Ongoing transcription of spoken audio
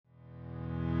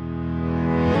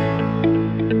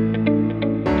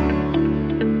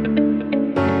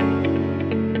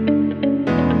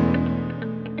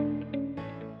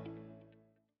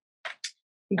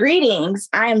Greetings.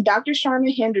 I am Dr.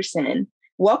 Sharma Henderson.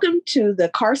 Welcome to the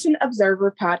Carson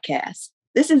Observer podcast.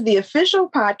 This is the official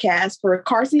podcast for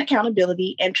Carson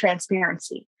accountability and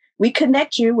transparency. We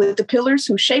connect you with the pillars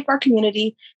who shape our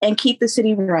community and keep the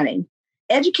city running,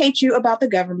 educate you about the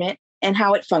government and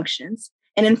how it functions,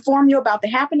 and inform you about the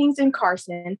happenings in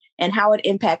Carson and how it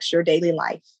impacts your daily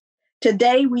life.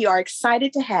 Today, we are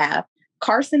excited to have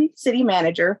Carson City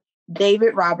Manager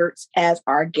David Roberts as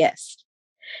our guest.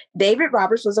 David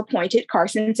Roberts was appointed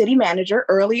Carson City Manager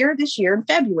earlier this year in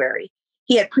February.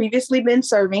 He had previously been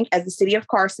serving as the City of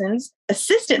Carson's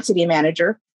Assistant City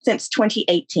Manager since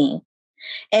 2018.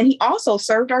 And he also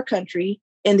served our country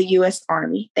in the U.S.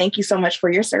 Army. Thank you so much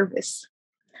for your service.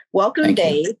 Welcome,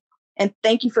 Dave, and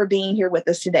thank you for being here with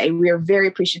us today. We are very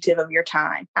appreciative of your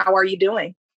time. How are you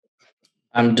doing?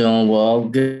 I'm doing well.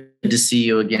 Good to see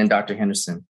you again, Dr.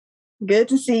 Henderson. Good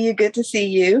to see you. Good to see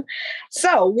you.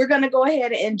 So we're going to go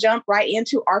ahead and jump right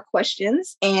into our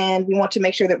questions, and we want to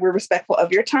make sure that we're respectful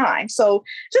of your time. So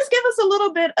just give us a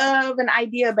little bit of an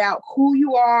idea about who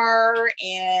you are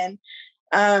and,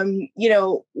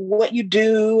 what you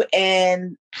do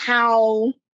and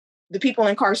how the people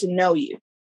in Carson know you.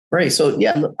 Right. So,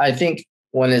 I think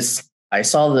I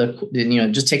saw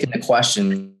just taking the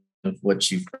question of what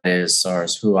you as far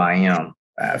as who I am.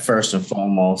 First and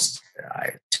foremost,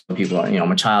 I tell people,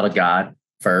 I'm a child of God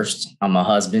first. I'm a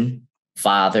husband,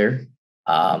 father,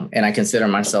 and I consider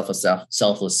myself a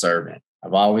selfless servant.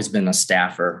 I've always been a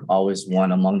staffer, always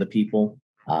one among the people.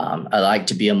 I like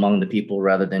to be among the people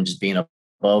rather than just being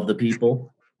above the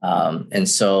people. And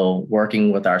so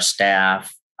working with our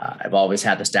staff, I've always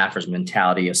had the staffer's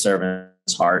mentality, a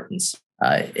servant's heart. And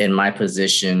in my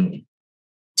position,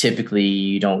 typically,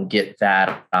 you don't get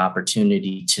that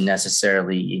opportunity to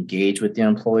necessarily engage with the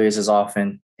employees as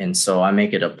often. And so I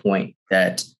make it a point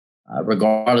that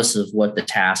regardless of what the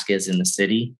task is in the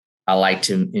city, I like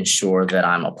to ensure that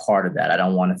I'm a part of that. I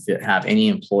don't want to have any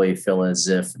employee feel as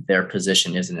if their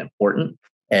position isn't important.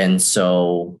 And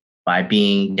so by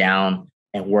being down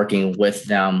and working with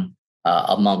them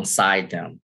alongside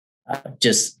them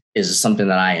just is something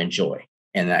that I enjoy.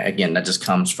 And that just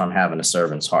comes from having a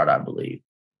servant's heart, I believe.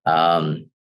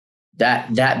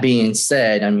 That being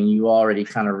said, you already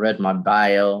kind of read my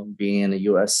bio, being a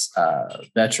U.S.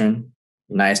 veteran,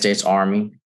 United States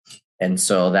Army. And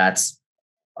so that's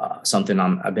something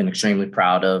I've been extremely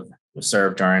proud of.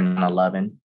 Served during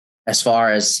 9/11. As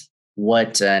far as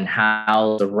what and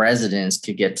how the residents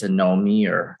could get to know me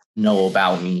or know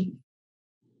about me,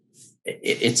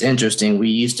 it's interesting. We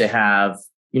used to have,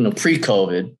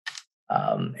 pre-COVID,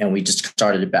 and we just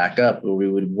started to back up where we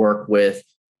would work with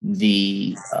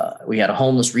we had a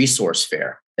homeless resource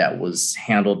fair that was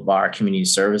handled by our community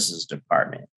services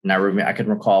department. And I can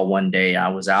recall one day I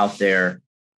was out there.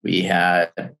 We had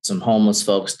some homeless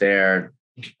folks there,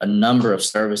 a number of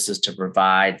services to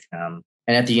provide them.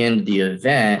 And at the end of the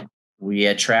event, we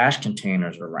had trash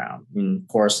containers around. And of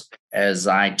course, as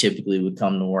I typically would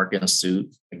come to work in a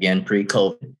suit, again,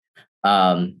 pre-COVID,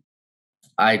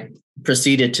 I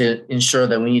proceeded to ensure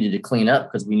that we needed to clean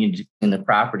up because we needed to clean the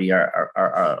property,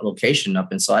 our location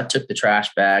up. And so I took the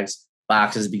trash bags,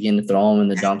 boxes, began to throw them in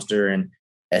the dumpster. And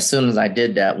as soon as I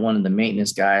did that, one of the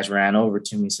maintenance guys ran over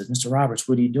to me and said, "Mr. Roberts,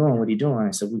 what are you doing? What are you doing?"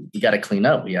 I said, "We got to clean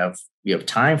up. We have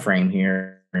time frame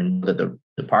here and the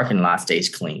parking lot stays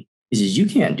clean." He says, "You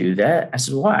can't do that." I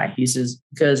said, "Why?" He says,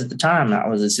 "Because at the time I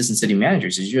was assistant city manager."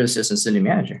 He says, "You're assistant city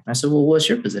manager." I said, "Well, what's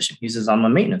your position?" He says, "I'm a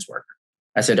maintenance worker."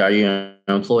 I said, "Are you an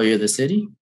employee of the city?"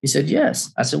 He said,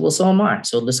 "Yes." I said, "Well, so am I.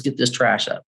 So let's get this trash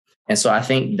up." And so I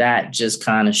think that just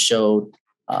kind of showed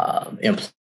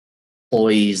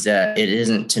employees that it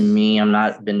isn't, to me, I'm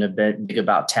not been a bit big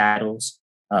about titles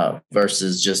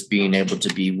versus just being able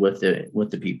to be with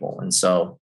the people. And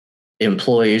so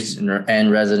employees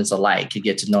and residents alike could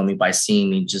get to know me by seeing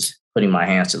me just putting my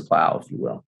hands to the plow, if you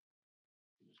will.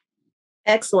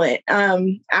 Excellent.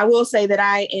 I will say that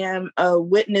I am a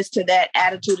witness to that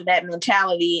attitude and that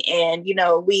mentality. And,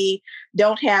 we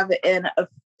don't have an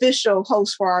official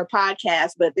host for our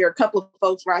podcast, but there are a couple of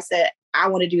folks where I said, I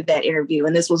want to do that interview.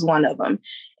 And this was one of them.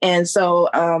 And so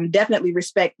definitely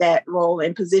respect that role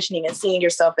and positioning and seeing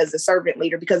yourself as a servant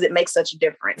leader, because it makes such a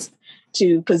difference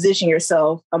to position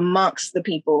yourself amongst the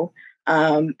people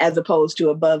as opposed to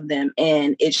above them.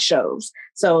 And it shows.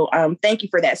 So thank you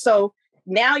for that. So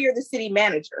now you're the city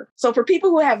manager. So for people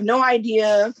who have no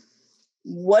idea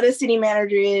what a city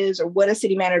manager is or what a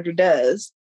city manager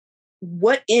does,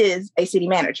 what is a city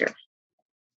manager?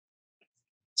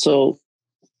 So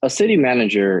a city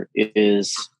manager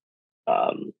is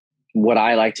what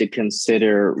I like to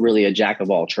consider really a jack of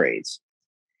all trades.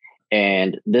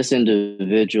 And this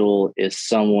individual is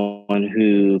someone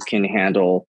who can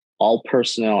handle all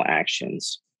personnel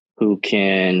actions, who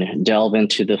can delve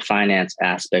into the finance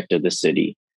aspect of the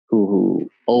city, who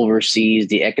oversees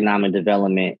the economic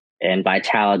development and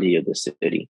vitality of the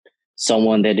city,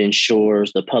 someone that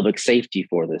ensures the public safety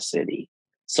for the city,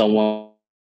 someone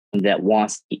that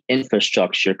wants the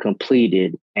infrastructure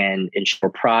completed and ensure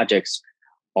projects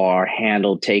are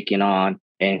handled, taken on,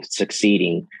 and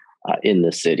succeeding in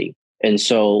the city. And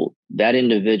so that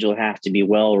individual has to be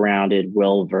well-rounded,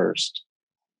 well-versed,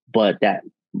 but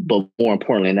more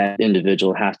importantly, that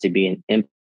individual has to be an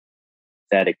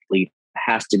empathetic leader,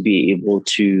 has to be able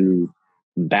to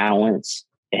balance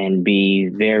and be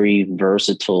very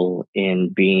versatile in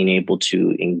being able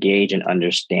to engage and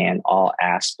understand all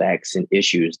aspects and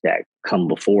issues that come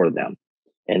before them.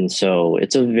 And so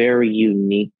it's a very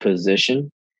unique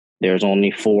position. There's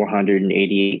only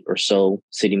 488 or so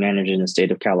city managers in the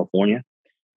state of California.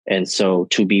 And so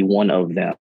to be one of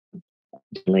them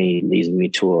definitely leads me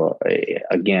to, a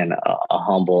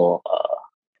humble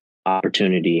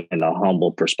opportunity and a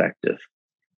humble perspective.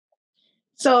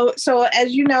 So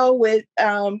as you know, with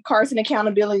Carson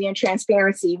Accountability and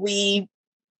Transparency, we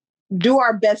do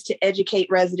our best to educate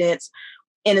residents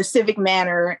in a civic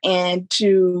manner and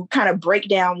to kind of break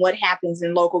down what happens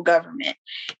in local government.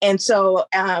 And so,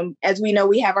 as we know,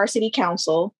 we have our city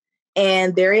council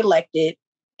and they're elected,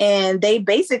 and they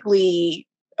basically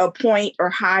appoint or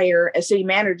hire a city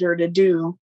manager to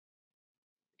do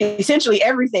essentially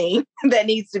everything that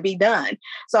needs to be done.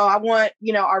 So I want,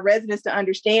 our residents to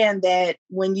understand that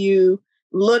when you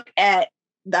look at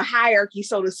the hierarchy,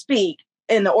 so to speak,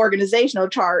 in the organizational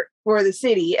chart for the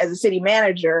city as a city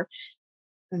manager,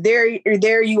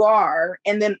 there you are.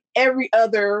 And then every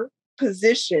other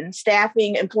position,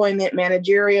 staffing, employment,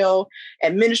 managerial,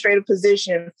 administrative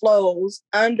position flows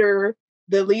under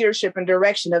the leadership and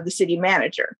direction of the city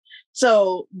manager.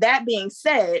 So that being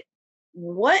said,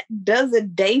 what does a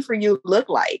day for you look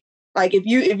like? Like if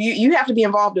you have to be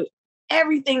involved with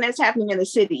everything that's happening in the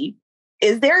city,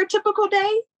 is there a typical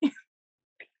day?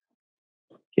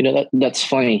 That's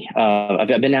funny.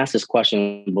 I've been asked this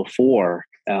question before.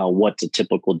 What's a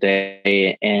typical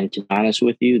day? And to be honest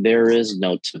with you, there is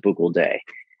no typical day.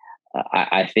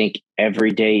 I think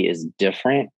every day is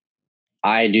different.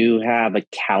 I do have a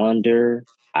calendar.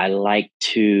 I like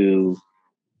to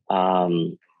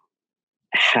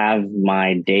have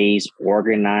my days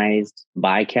organized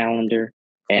by calendar.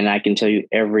 And I can tell you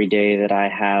every day that I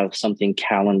have something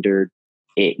calendared,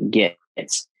 it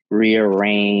gets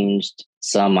rearranged.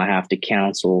 Some I have to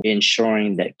cancel,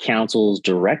 ensuring that council's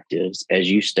directives, as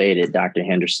you stated, Dr.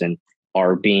 Henderson,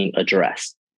 are being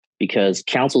addressed, because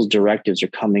council's directives are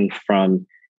coming from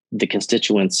the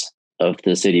constituents of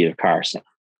the city of Carson.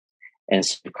 And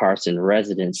so Carson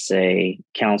residents say,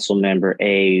 council member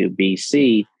A, B,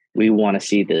 C, we want to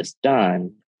see this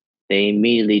done. They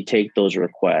immediately take those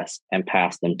requests and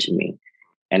pass them to me.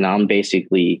 And I'm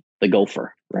basically the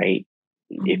gopher, right?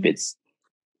 Mm-hmm. If it's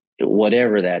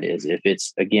whatever that is, if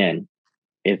it's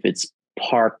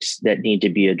parks that need to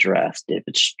be addressed, if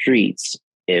it's streets,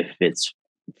 if it's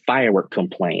firework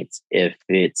complaints, if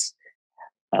it's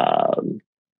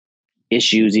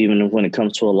issues, even when it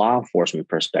comes to a law enforcement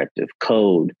perspective,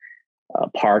 code,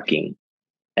 parking,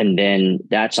 and then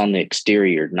that's on the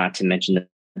exterior, not to mention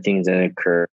the things that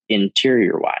occur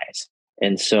interior wise.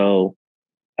 And so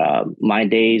my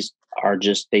days are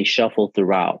just, they shuffle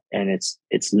throughout, and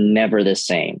it's never the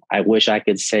same. I wish I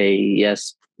could say,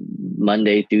 yes,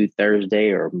 Monday through Thursday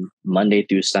or Monday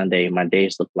through Sunday, my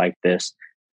days look like this,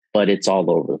 but it's all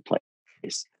over the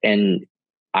place. And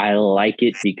I like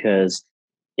it because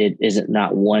it isn't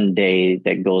not one day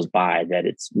that goes by that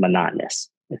it's monotonous.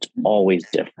 It's always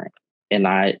different. And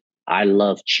I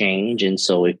love change. And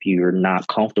so if you're not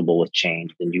comfortable with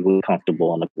change, then you will be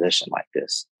comfortable in a position like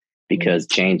this, because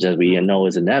change, as we know,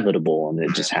 is inevitable, and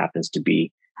it just happens to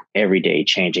be every day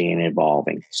changing and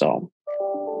evolving. So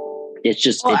it's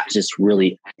just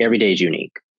really, every day is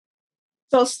unique.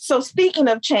 So speaking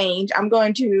of change, I'm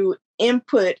going to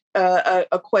input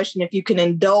a question, if you can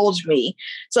indulge me.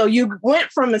 So you went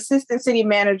from assistant city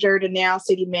manager to now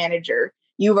city manager.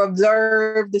 You've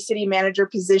observed the city manager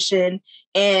position,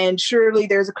 and surely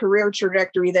there's a career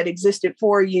trajectory that existed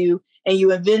for you, and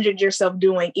you envisioned yourself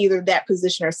doing either that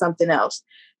position or something else.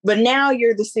 But now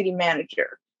you're the city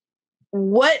manager.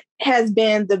 What has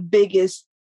been the biggest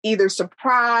either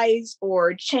surprise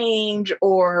or change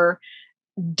or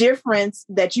difference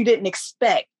that you didn't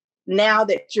expect now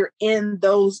that you're in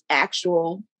those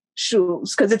actual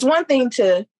shoes? Because it's one thing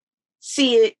to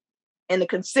see it and to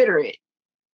consider it.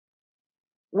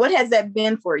 What has that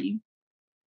been for you?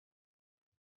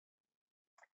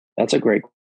 That's a great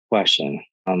question.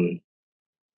 I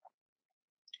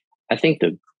think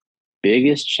the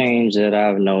biggest change that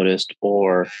I've noticed,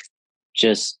 or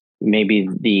just maybe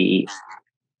the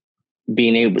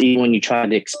being able, even when you try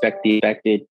to expect the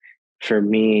expected, for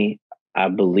me, I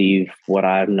believe what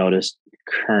I've noticed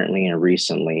currently and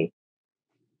recently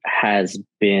has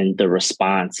been the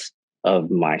response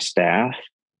of my staff.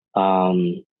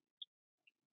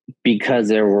 Because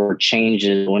there were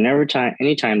changes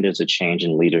anytime there's a change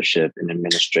in leadership and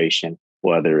administration,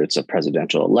 whether it's a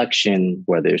presidential election,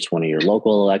 whether it's one of your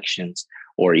local elections,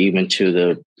 or even to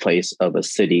the place of a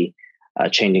city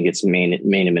changing its main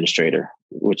administrator,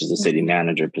 which is the city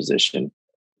manager position,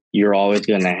 you're always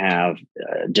going to have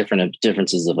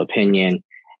differences of opinion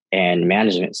and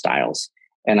management styles.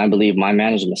 And I believe my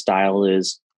management style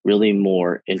is really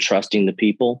more entrusting the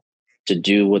people to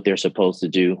do what they're supposed to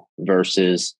do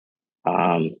versus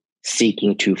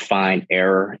seeking to find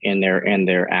error in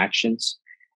their actions.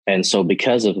 And so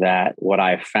because of that, what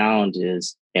I've found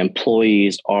is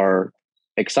employees are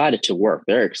excited to work.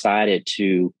 They're excited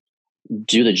to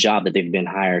do the job that they've been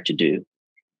hired to do.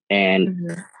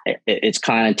 And it's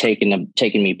kind of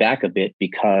taken me back a bit,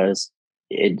 because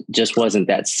it just wasn't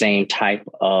that same type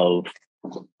of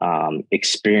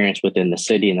experience within the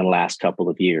city in the last couple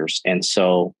of years. And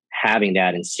so having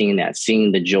that and seeing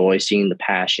the joy, seeing the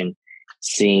passion,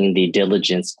 seeing the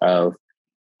diligence of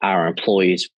our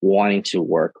employees wanting to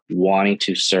work, wanting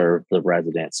to serve the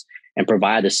residents and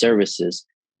provide the services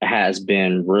has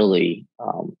been really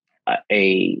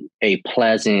a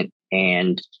pleasant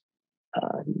and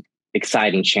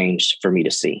exciting change for me to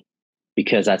see,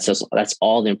 because that's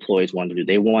all the employees wanted to do.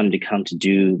 They wanted to come to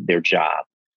do their job,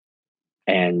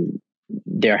 and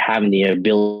they're having the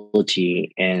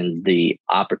ability and the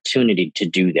opportunity to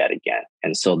do that again.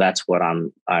 And so that's what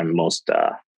I'm most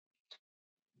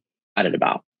excited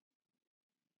about.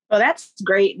 Well, that's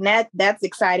great. And that's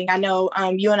exciting. I know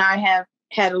you and I have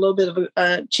had a little bit of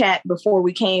a chat before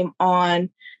we came on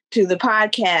to the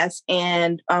podcast.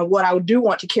 And what I do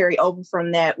want to carry over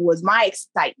from that was my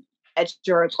excitement at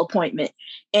your appointment.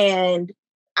 And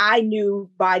I knew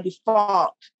by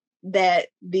default that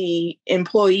the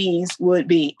employees would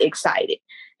be excited.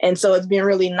 And so it's been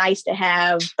really nice to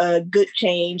have a good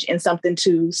change and something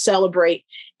to celebrate,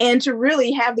 and to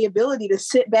really have the ability to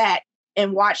sit back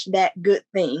and watch that good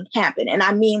thing happen. And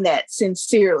I mean that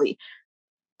sincerely.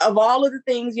 Of all of the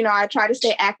things, I try to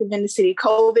stay active in the city.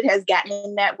 COVID has gotten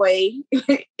in that way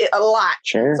a lot.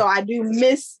 Sure. So I do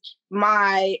miss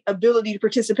my ability to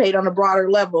participate on a broader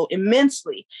level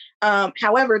immensely.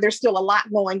 However, there's still a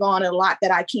lot going on and a lot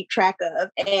that I keep track of.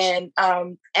 And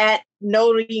at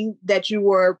noting that you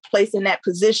were placed in that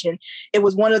position, it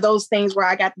was one of those things where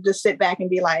I got to just sit back and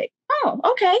be like, oh,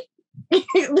 okay.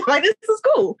 Like, this is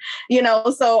cool,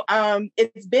 so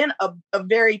it's been a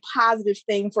very positive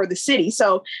thing for the city.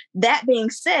 So that being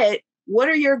said, what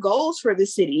are your goals for the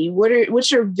city?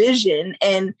 What's your vision?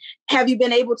 And have you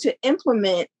been able to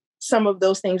implement some of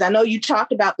those things? I know you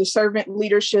talked about the servant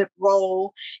leadership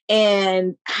role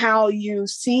and how you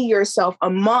see yourself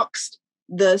amongst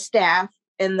the staff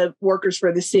and the workers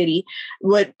for the city.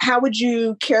 How would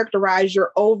you characterize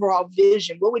your overall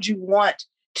vision? What would you want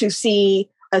to see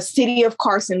a city of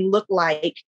Carson look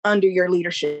like under your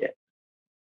leadership?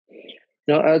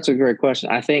 No, that's a great question.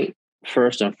 I think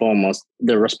first and foremost,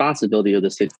 the responsibility of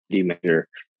the city manager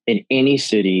in any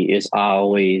city is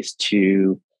always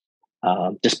to,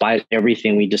 despite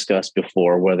everything we discussed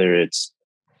before, whether it's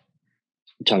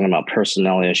talking about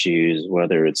personnel issues,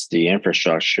 whether it's the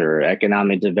infrastructure,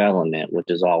 economic development, which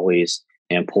is always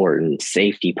important,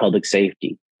 safety, public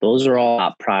safety, those are all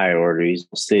top priorities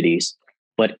of cities.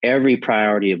 But every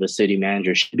priority of a city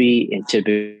manager should be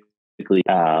typically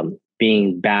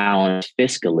being balanced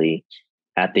fiscally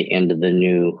at the end of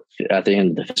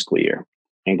the fiscal year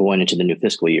and going into the new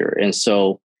fiscal year. And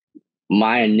so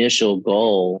my initial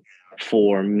goal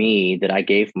for me that I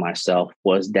gave myself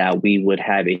was that we would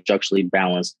have a structurally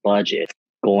balanced budget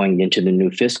going into the new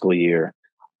fiscal year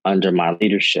under my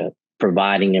leadership,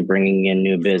 providing and bringing in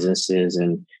new businesses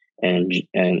and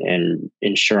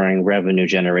ensuring revenue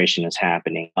generation is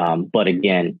happening. But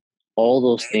again, all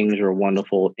those things are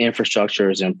wonderful.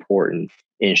 Infrastructure is important.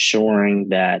 Ensuring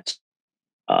that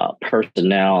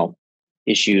personnel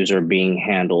issues are being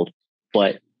handled.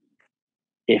 But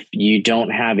if you don't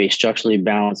have a structurally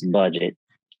balanced budget,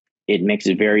 it makes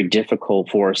it very difficult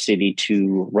for a city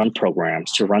to run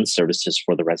programs, to run services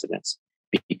for the residents,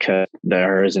 because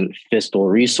there isn't fiscal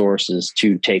resources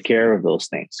to take care of those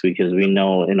things, because we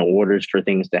know in order for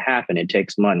things to happen, it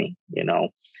takes money,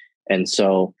 And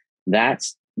so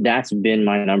that's been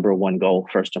my number one goal,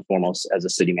 first and foremost, as a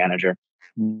city manager.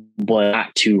 but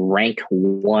not to rank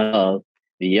one of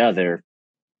the other.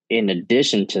 In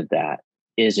addition to that,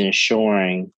 is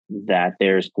ensuring that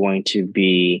there's going to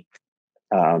be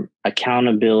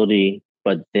accountability,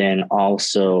 but then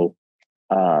also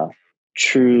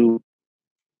true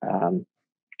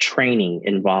training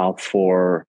involved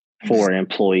for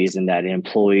employees, and that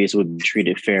employees would be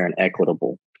treated fair and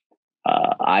equitable.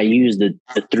 I use the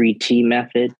 3T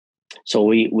method. So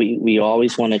we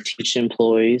always want to teach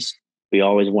employees. We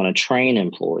always want to train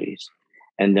employees.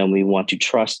 And then we want to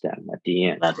trust them at the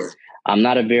end. I'm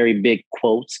not a very big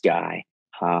quotes guy,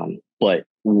 but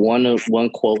one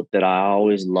quote that I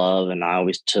always love and I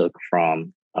always took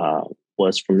from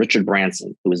was from Richard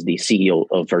Branson, who was the CEO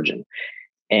of Virgin.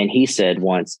 And he said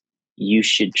once, you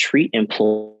should treat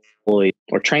employees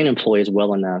or train employees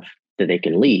well enough that they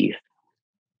can leave,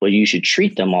 but you should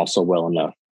treat them also well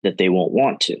enough that they won't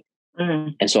want to.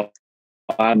 Mm. And so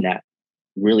I'm that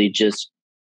really just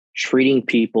treating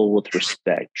people with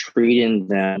respect, treating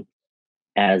them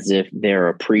as if they're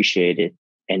appreciated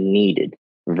and needed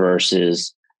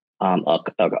versus a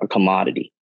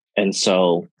commodity. And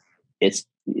so it's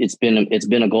been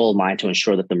a goal of mine to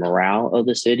ensure that the morale of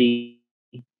the city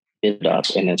is up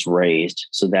and it's raised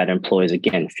so that employees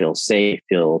again feel safe,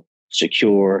 feel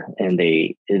secure, and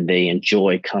they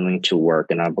enjoy coming to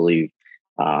work. And I believe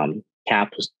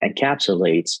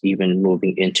encapsulates even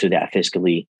moving into that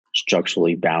fiscally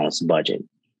structurally balanced budget.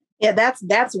 Yeah,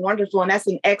 that's wonderful, and that's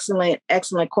an excellent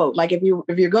quote. Like if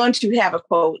you're going to have a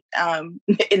quote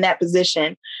in that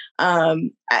position,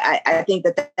 I think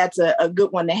that's a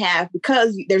good one to have,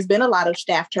 because there's been a lot of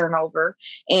staff turnover,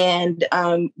 and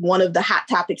one of the hot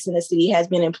topics in the city has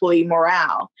been employee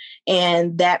morale,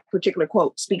 and that particular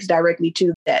quote speaks directly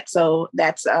to that. So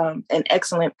that's an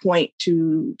excellent point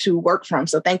to work from.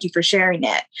 So thank you for sharing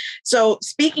that. So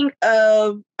speaking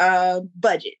of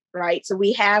budget, right? So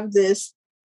we have this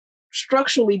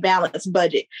structurally balanced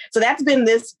budget. So that's been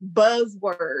this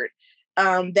buzzword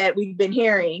that we've been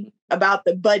hearing about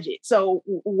the budget. So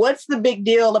what's the big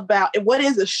deal about what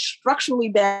is a structurally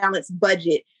balanced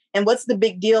budget? And what's the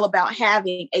big deal about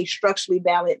having a structurally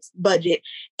balanced budget?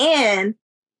 And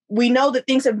we know that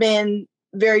things have been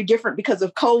very different because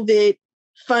of COVID,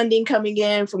 funding coming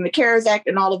in from the CARES Act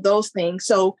and all of those things.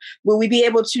 So will we be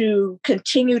able to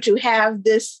continue to have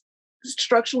this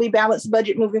structurally balanced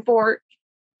budget moving forward?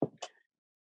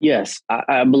 Yes,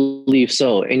 I believe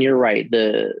so. And you're right.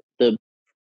 The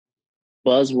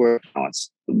buzzword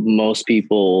counts. Most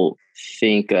people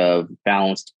think of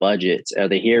balanced budgets, or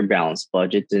they hear balanced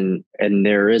budgets, and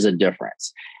there is a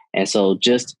difference. And so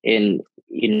just in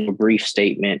a brief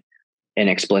statement, an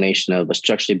explanation of a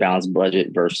structurally balanced budget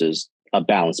versus a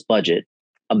balanced budget.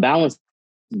 A balanced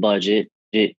budget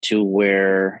to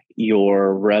where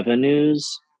your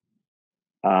revenues,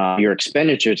 your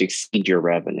expenditures exceed your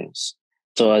revenues.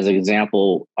 So as an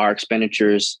example, our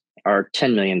expenditures are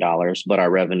 $10 million, but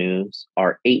our revenues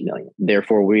are $8 million.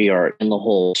 Therefore, we are in the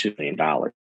hole $2 million.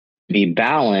 To be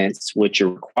balanced, which you're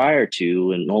required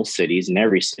to in most cities, in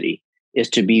every city, is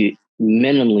to be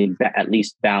minimally at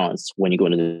least balanced when you go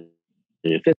into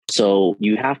the fifth. So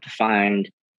you have to find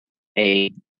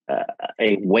a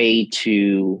way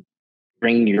to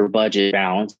bring your budget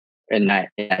balance and that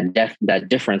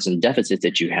difference in deficits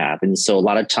that you have. And so a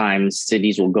lot of times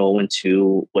cities will go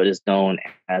into what is known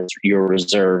as your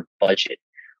reserve budget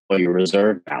or your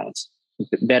reserve balance,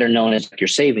 better known as your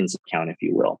savings account, if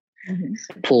you will.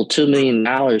 Mm-hmm. Pull $2 million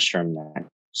from that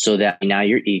so that now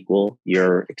you're equal,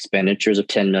 your expenditures of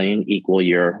 10 million equal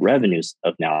your revenues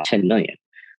of now 10 million.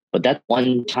 But that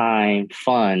one-time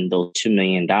fund, those $2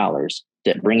 million,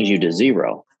 that brings you to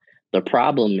zero. The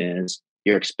problem is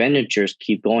your expenditures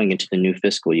keep going into the new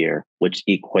fiscal year, which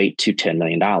equate to $10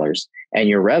 million. And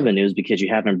your revenues, because you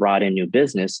haven't brought in new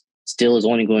business, still is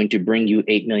only going to bring you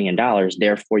 $8 million.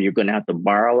 Therefore, you're going to have to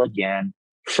borrow again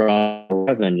from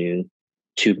revenue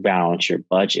to balance your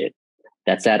budget.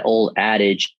 That's that old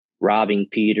adage, robbing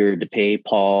Peter to pay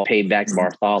Paul, pay back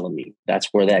Bartholomew. That's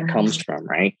where that comes from,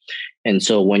 right? And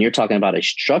so when you're talking about a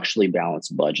structurally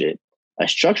balanced budget, a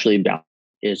structurally balanced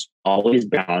is always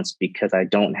balanced because I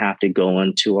don't have to go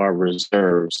into our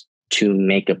reserves to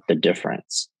make up the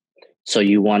difference. So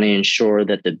you want to ensure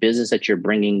that the business that you're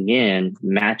bringing in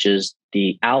matches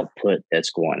the output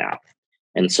that's going out.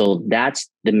 And so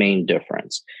that's the main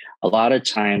difference. A lot of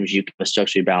times you can have a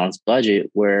structurally balanced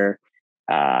budget where,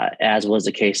 as was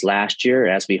the case last year,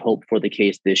 as we hope for the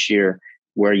case this year,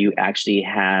 where you actually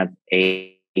have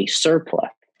a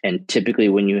surplus. And typically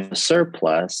when you have a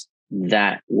surplus,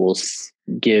 that will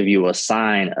give you a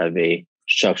sign of a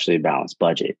structurally balanced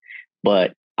budget.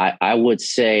 But I would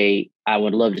say I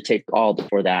would love to take all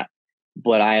for that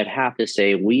But I'd have to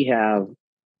say we have,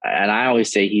 and I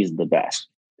always say he's the best.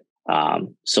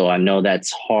 So I know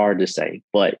that's hard to say,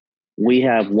 but we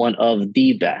have one of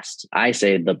the best, I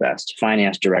say the best,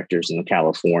 finance directors in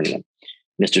California,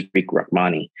 Mr. Tariq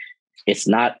Rahmani. It's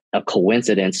not a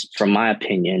coincidence, from my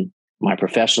opinion, my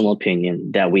professional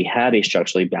opinion, that we have a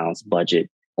structurally balanced budget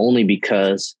only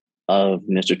because of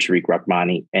Mr. Tariq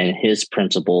Rahmani and his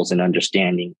principles and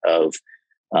understanding of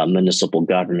municipal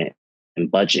government and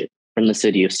budget. From the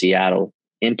city of Seattle,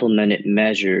 implemented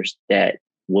measures that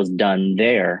was done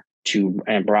there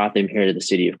and brought them here to the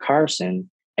city of Carson.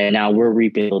 And now we're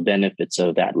reaping the benefits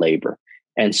of that labor.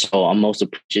 And so I'm most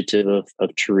appreciative of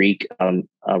Tariq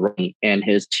and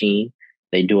his team.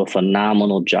 They do a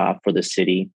phenomenal job for the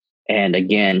city. And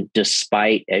again,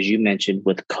 despite, as you mentioned,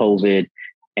 with COVID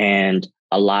and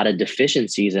a lot of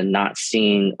deficiencies and not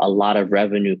seeing a lot of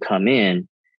revenue come in,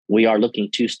 we are looking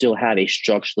to still have a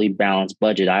structurally balanced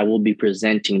budget. I will be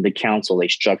presenting the council a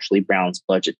structurally balanced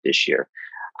budget this year.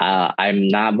 I'm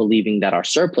not believing that our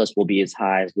surplus will be as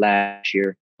high as last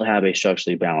year. We'll have a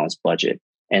structurally balanced budget.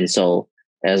 And so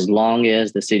as long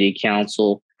as the city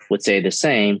council would say the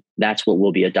same, that's what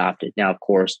will be adopted. Now, of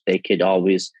course, they could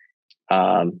always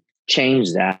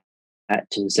change that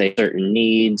to say certain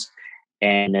needs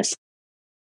and necessities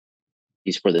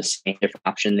for the same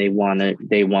option they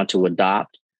want to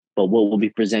adopt. But what will be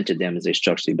presented to them is a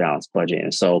structurally balanced budget.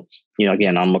 And so,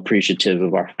 again, I'm appreciative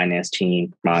of our finance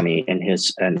team, Ronnie and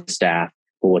his staff,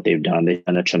 for what they've done. They've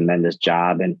done a tremendous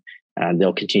job, and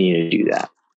they'll continue to do that.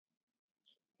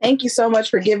 Thank you so much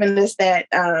for giving us that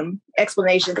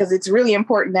explanation, because it's really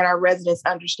important that our residents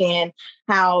understand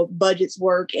how budgets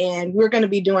work. And we're going to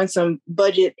be doing some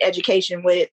budget education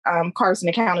with Carson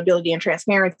Accountability and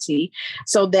Transparency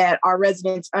so that our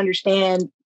residents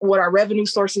understand what our revenue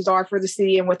sources are for the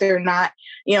city and what they're not.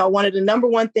 One of the number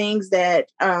one things that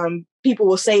people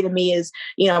will say to me is,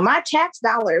 my tax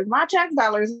dollars.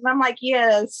 And I'm like,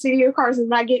 yeah, City of Carson's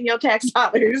not getting your tax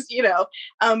dollars,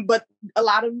 but a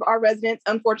lot of our residents,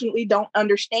 unfortunately, don't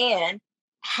understand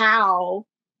how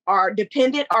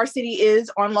dependent our city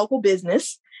is on local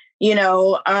business.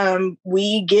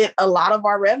 We get a lot of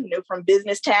our revenue from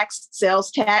business tax, sales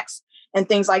tax, and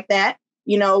things like that.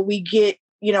 We get,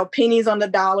 pennies on the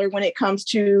dollar when it comes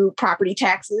to property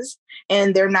taxes,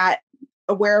 and they're not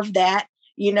aware of that.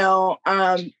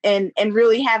 And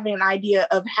really having an idea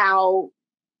of how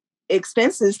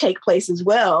expenses take place as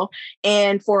well.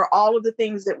 And for all of the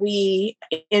things that we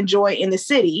enjoy in the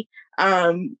city,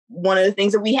 one of the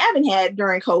things that we haven't had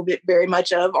during COVID very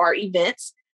much of are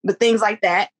events, but things like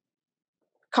that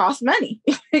cost money,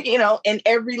 and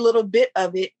every little bit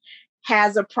of it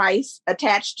has a price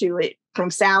attached to it, from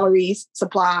salaries,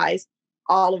 supplies,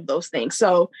 all of those things.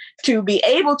 So to be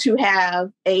able to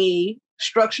have a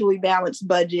structurally balanced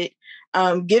budget,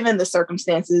 given the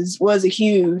circumstances, was a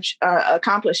huge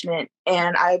accomplishment.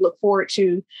 And I look forward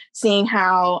to seeing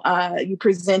how you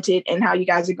present it and how you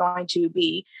guys are going to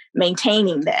be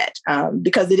maintaining that,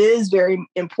 because it is very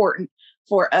important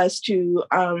for us to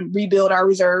rebuild our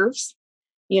reserves.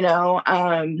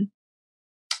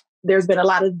 There's been a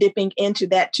lot of dipping into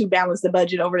that to balance the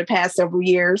budget over the past several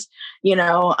years,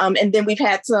 and then we've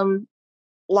had some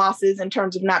losses in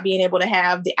terms of not being able to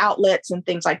have the outlets and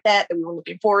things like that we were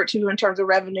looking forward to in terms of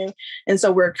revenue. And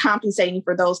so we're compensating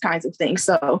for those kinds of things.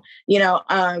 So,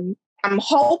 I'm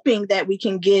hoping that we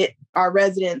can get our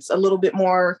residents a little bit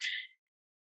more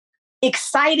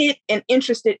excited and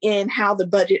interested in how the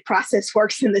budget process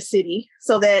works in the city,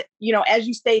 so that, as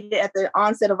you stated at the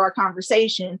onset of our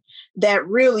conversation, that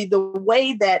really the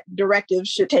way that directives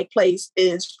should take place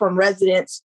is from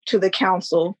residents to the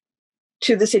council,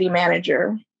 to the city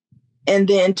manager, and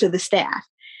then to the staff.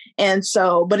 And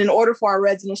so, but in order for our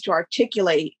residents to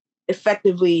articulate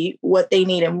effectively what they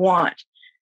need and want,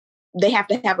 they have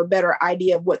to have a better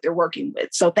idea of what they're working with.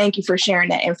 So thank you for sharing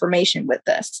that information with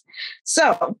us.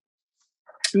 So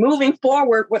moving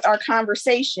forward with our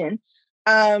conversation,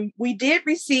 we did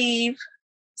receive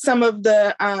some of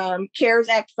the CARES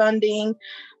Act funding.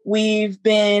 We've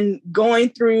been going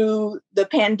through the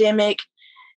pandemic.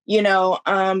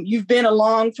 You've been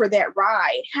along for that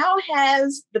ride. How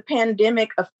has the pandemic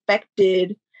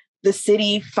affected the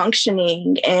city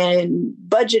functioning and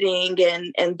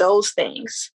budgeting and those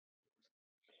things?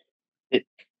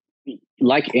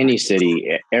 Like any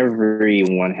city,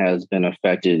 everyone has been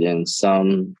affected in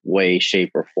some way,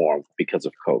 shape, or form because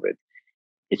of COVID.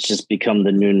 It's just become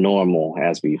the new normal,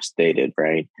 as we've stated,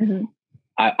 right? Mm-hmm.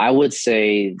 I would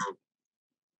say,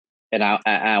 and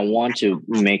I want to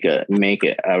make a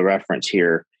reference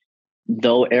here.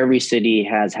 though every city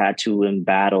has had to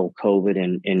battle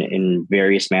COVID in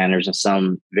various manners and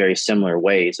some very similar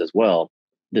ways as well,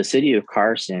 the city of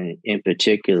Carson in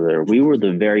particular, we were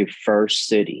the very first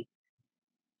city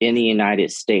in the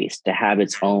United States to have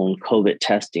its own COVID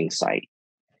testing site.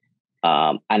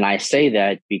 And I say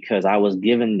that because I was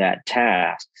given that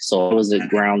task. So I was at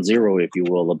ground zero, if you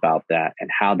will, about that and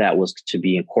how that was to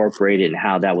be incorporated and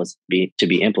how that was to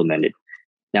be implemented.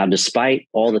 Now, despite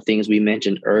all the things we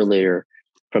mentioned earlier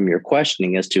from your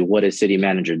questioning as to what a city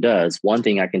manager does, one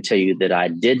thing I can tell you that I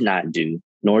did not do,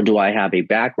 nor do I have a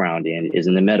background in, is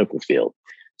in the medical field.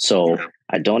 So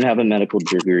I don't have a medical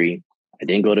degree. I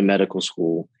didn't go to medical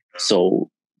school. So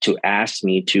to ask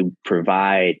me to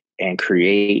provide and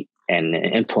create and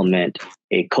implement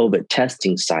a COVID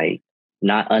testing site,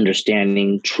 not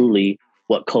understanding truly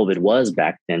what COVID was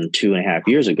back then 2.5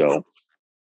 years ago,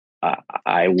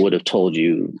 I would have told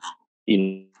you,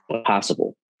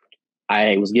 impossible.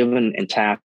 I was given and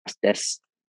tasked this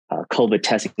COVID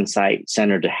testing site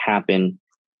center to happen.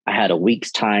 I had a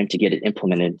week's time to get it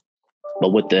implemented,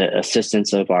 but with the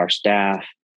assistance of our staff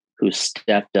who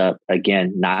stepped up,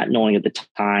 again, not knowing at the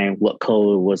time what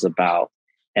COVID was about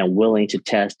and willing to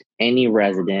test any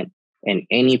resident and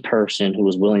any person who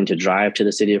was willing to drive to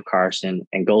the city of Carson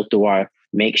and go through our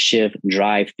makeshift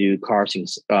drive-through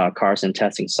Carson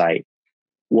testing site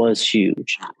was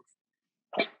huge.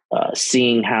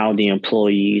 Seeing how the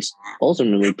employees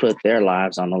ultimately put their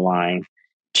lives on the line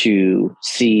to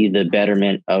see the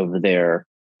betterment of their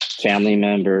family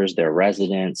members, their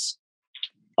residents,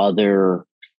 other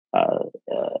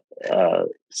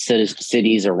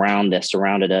cities around that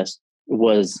surrounded us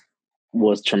was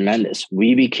tremendous.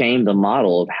 We became the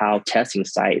model of how testing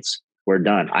sites were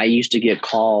done. I used to get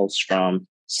calls from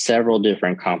several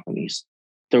different companies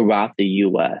throughout the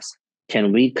U.S.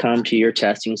 Can we come to your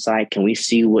testing site? Can we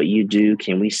see what you do?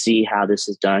 Can we see how this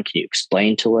is done? Can you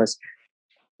explain to us?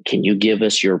 Can you give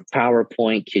us your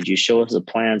PowerPoint? Could you show us the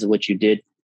plans of what you did?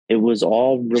 It was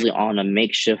all really on a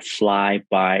makeshift fly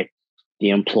by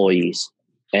the employees.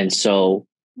 And so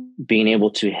being able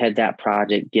to head that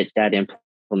project, get that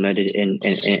implemented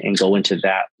and go into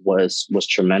that was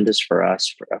tremendous for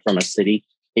us from a city.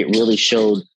 It really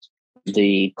showed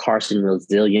the Carson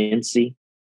resiliency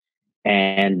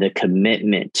and the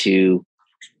commitment to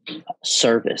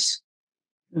service.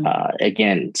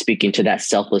 Again, speaking to that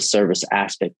selfless service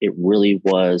aspect, it really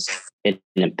was an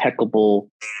impeccable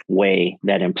way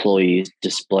that employees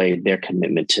displayed their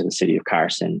commitment to the city of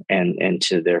Carson and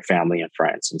to their family and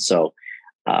friends. And so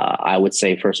I would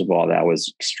say, first of all, that I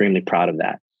was extremely proud of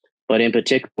that. But in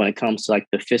particular, when it comes to like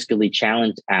the fiscally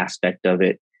challenged aspect of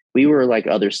it, we were, like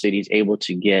other cities, able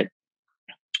to get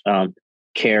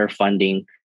care funding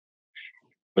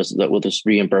with this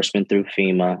reimbursement through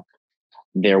FEMA.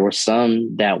 There were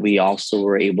some that we also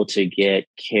were able to get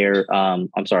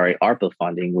ARPA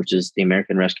funding, which is the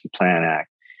American Rescue Plan Act.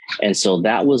 And so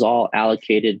that was all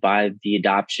allocated by the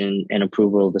adoption and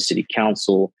approval of the city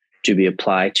council to be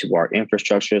applied to our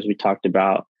infrastructure, as we talked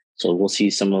about. So we'll see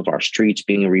some of our streets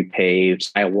being repaved,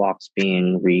 sidewalks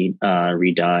being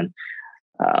redone.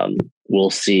 We'll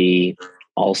see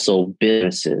also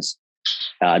businesses.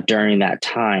 During that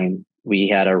time, we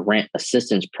had a rent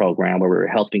assistance program where we were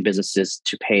helping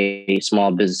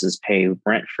small businesses pay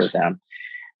rent for them.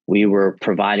 We were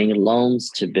providing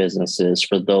loans to businesses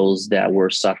for those that were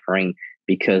suffering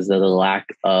because of the lack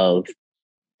of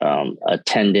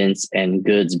attendance and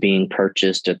goods being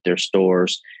purchased at their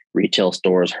stores, retail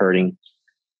stores hurting.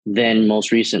 Then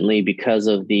most recently, because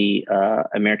of the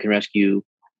American Rescue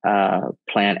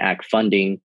Plan Act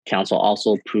funding, Council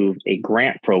also approved a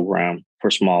grant program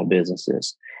for small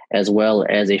businesses, as well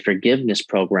as a forgiveness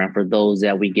program for those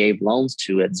that we gave loans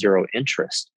to at zero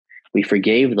interest. We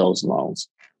forgave those loans.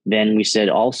 Then we said,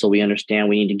 also, we understand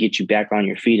we need to get you back on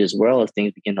your feet as well as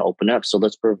things begin to open up. So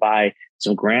let's provide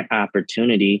some grant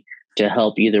opportunity to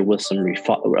help either with some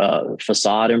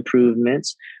facade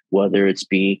improvements, whether it's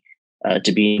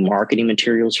to be marketing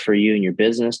materials for you and your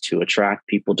business to attract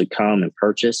people to come and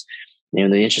purchase.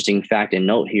 And the interesting fact and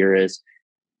note here is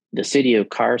the city of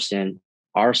Carson,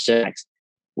 our tax,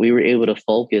 we were able to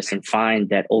focus and find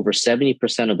that over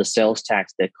 70% of the sales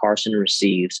tax that Carson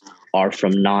receives are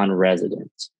from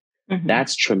non-residents. Mm-hmm.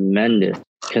 That's tremendous,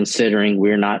 considering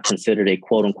we're not considered a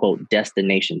quote unquote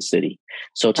destination city.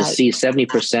 So to see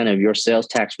 70% of your sales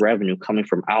tax revenue coming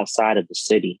from outside of the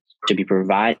city to be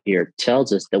provided here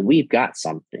tells us that we've got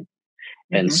something.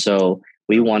 Mm-hmm. And so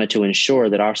we wanted to ensure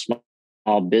that our small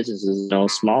business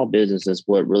is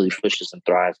what really pushes and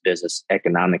thrives business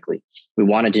economically. We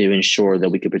wanted to ensure that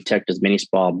we could protect as many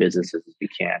small businesses as we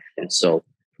can. And so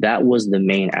that was the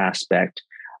main aspect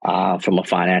from a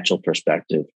financial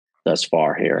perspective thus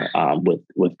far here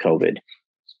with COVID.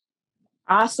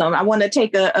 Awesome. I want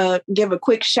to give a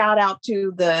quick shout out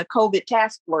to the COVID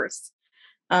task force.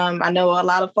 I know a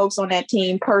lot of folks on that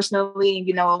team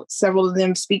personally, several of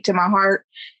them speak to my heart,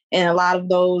 and a lot of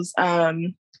those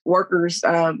workers,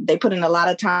 they put in a lot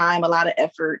of time, a lot of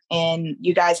effort, and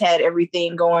you guys had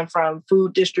everything going from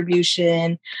food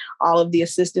distribution, all of the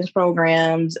assistance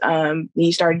programs.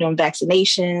 You started doing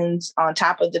vaccinations on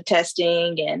top of the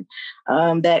testing,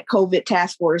 and that COVID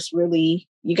task force really,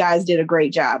 you guys did a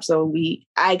great job. So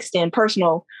I extend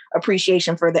personal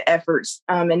appreciation for the efforts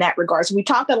in that regard. So we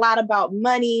talked a lot about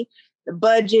money, the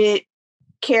budget,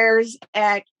 CARES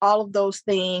Act, all of those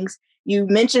things. You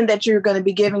mentioned that you're going to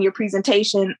be giving your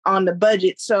presentation on the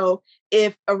budget. So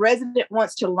if a resident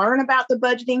wants to learn about the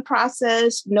budgeting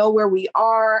process, know where we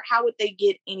are, how would they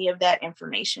get any of that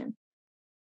information?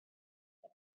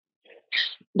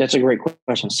 That's a great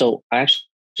question. So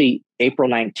actually, April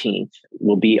 19th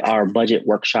will be our budget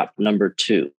workshop number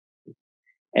 2.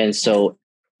 And so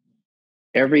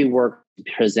every work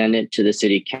presented to the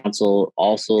city council,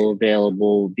 also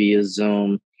available via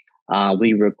Zoom.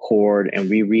 We record and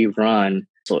we rerun.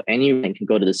 So anyone can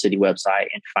go to the city website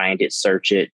and find it,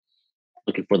 search it,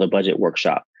 looking for the budget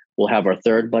workshop. We'll have our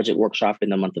 3rd budget workshop in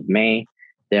the month of May.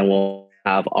 Then we'll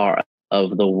have our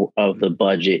of the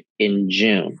budget in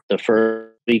June, the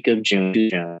first week of June,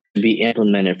 to be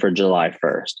implemented for July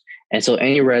 1st. And so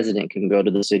any resident can go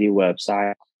to the city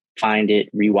website, find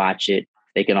it, rewatch it.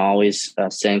 They can always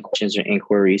send questions or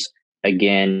inquiries.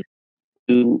 Again,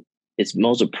 it's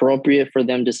most appropriate for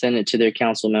them to send it to their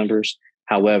council members.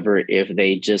 However, if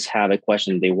they just have a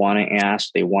question they want to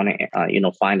ask, they want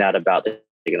to find out about it,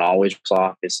 they can always call the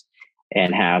office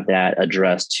and have that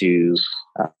addressed to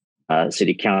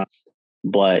city council.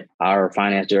 But our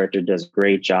finance director does a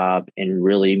great job in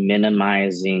really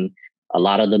minimizing a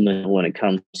lot of them when it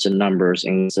comes to numbers,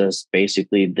 and just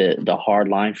basically the hard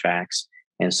line facts.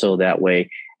 And so that way,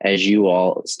 as you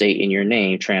all state in your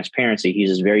name, transparency, he's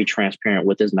just very transparent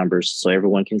with his numbers so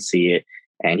everyone can see it.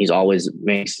 And he's always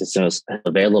makes this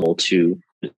available to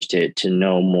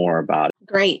know more about it.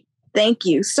 Great. Thank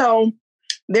you. So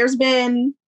there's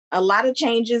been a lot of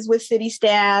changes with city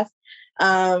staff,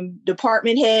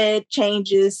 department head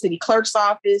changes, city clerk's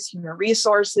office, human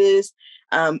resources,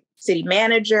 city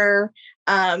manager.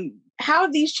 How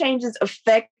have these changes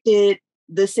affected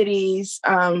the city's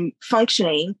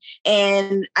functioning?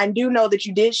 And I do know that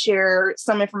you did share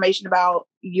some information about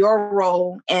your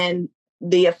role and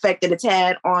the effect that it's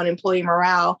had on employee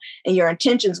morale and your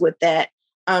intentions with that.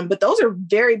 But those are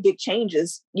very big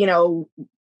changes,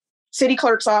 city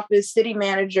clerk's office, city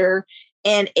manager,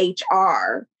 and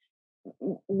HR.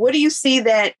 What do you see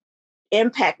that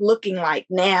impact looking like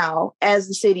now as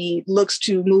the city looks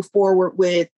to move forward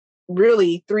with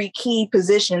really 3 key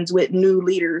positions with new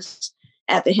leaders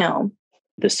at the helm?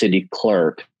 The city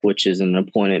clerk, which is an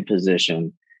appointed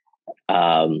position,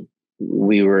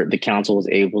 the council was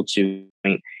able to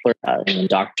appoint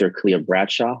Dr. Clea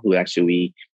Bradshaw, who actually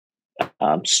we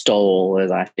stole,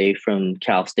 as I say, from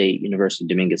Cal State University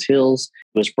Dominguez Hills,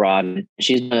 was brought in.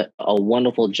 She's done a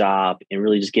wonderful job in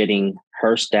really just getting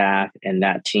her staff and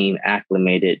that team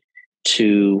acclimated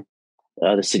to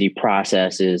the city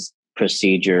processes,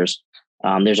 procedures.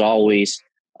 There's always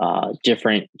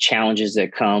different challenges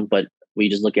that come, but we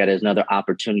just look at it as another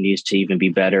opportunities to even be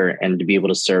better and to be able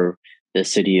to serve the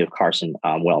city of Carson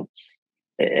well.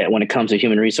 When it comes to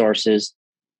human resources,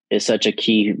 it's such a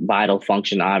key, vital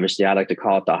function. Obviously, I like to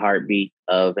call it the heartbeat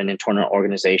of an internal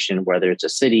organization, whether it's a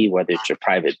city, whether it's your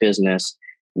private business,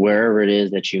 wherever it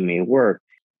is that you may work.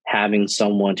 Having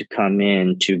someone to come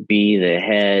in to be the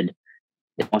head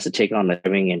that wants to take on the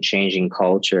living and changing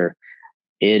culture,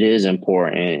 it is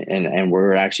important. And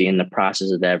we're actually in the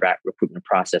process of that recruitment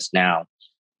process now.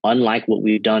 Unlike what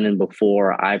we've done in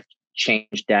before, I've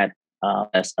changed that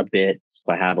a bit.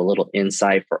 I have a little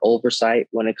insight for oversight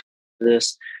when it comes to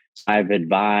this. I've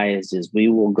advised is we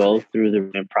will go through the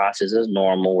recruitment process as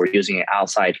normal. We're using an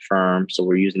outside firm, so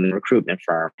we're using the recruitment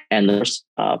firm. And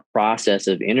the process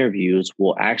of interviews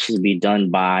will actually be done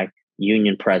by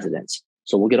union presidents.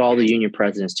 So we'll get all the union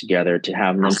presidents together to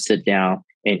have them sit down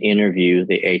and interview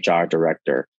the HR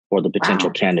director or the potential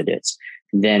candidates.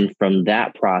 Then from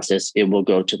that process, it will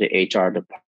go to the HR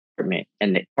department,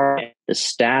 and the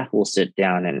staff will sit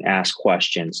down and ask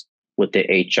questions with the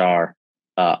HR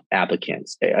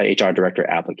applicants, HR director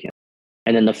applicants.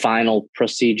 And then the final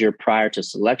procedure prior to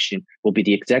selection will be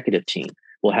the executive team.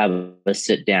 We'll have a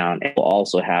sit down, and we'll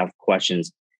also have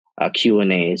questions,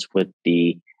 Q&As with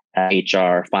the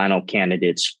HR final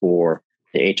candidates for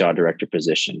the HR director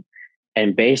position.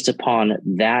 And based upon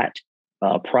that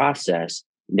process,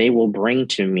 they will bring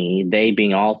to me, they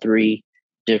being all three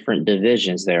different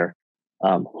divisions there,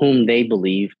 whom they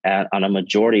believe on a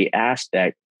majority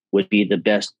aspect would be the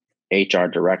best HR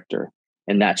director.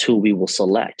 And that's who we will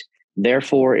select.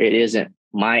 Therefore, it isn't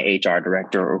my HR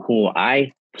director or who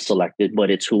I selected, but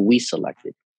it's who we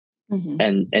selected.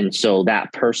 Mm-hmm. And so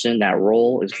that person, that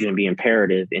role is going to be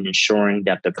imperative in ensuring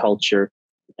that the culture,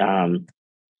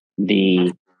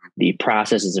 the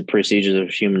processes and procedures of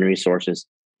human resources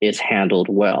is handled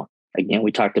well. Again,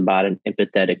 we talked about an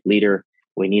empathetic leader.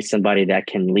 We need somebody that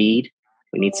can lead.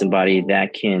 We need somebody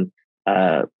that can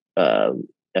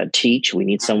teach. We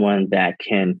need someone that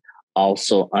can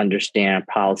also understand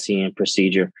policy and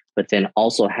procedure, but then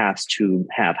also has to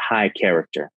have high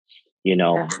character.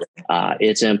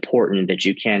 It's important that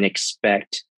you can't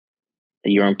expect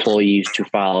your employees to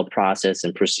follow process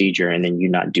and procedure and then you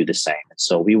not do the same.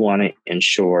 So we want to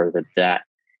ensure that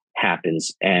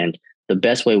happens. And the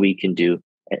best way we can do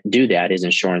that is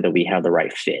ensuring that we have the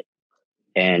right fit.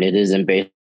 And it isn't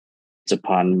based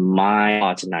upon my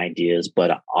thoughts and ideas,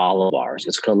 but all of ours.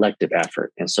 It's collective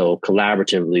effort. And so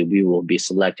collaboratively, we will be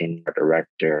selecting our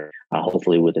director,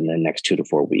 hopefully within the next 2 to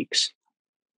 4 weeks.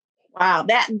 Wow,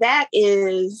 that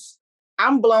is,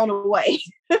 I'm blown away.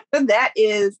 That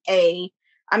is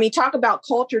talk about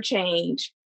culture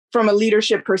change from a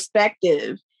leadership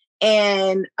perspective,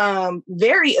 and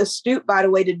very astute, by the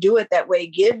way, to do it that way,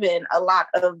 given a lot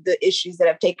of the issues that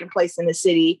have taken place in the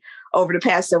city over the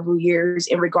past several years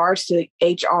in regards to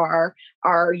HR,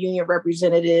 our union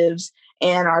representatives,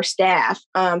 and our staff,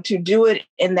 to do it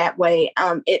in that way.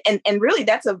 And really,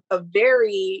 that's a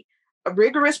very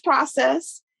rigorous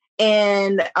process.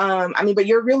 And but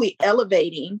you're really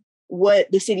elevating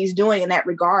what the city's doing in that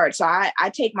regard. So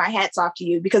I take my hats off to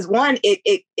you, because one,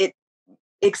 it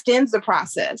extends the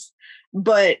process,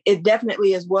 but it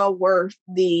definitely is well worth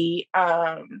the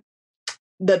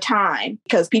time,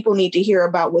 because people need to hear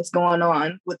about what's going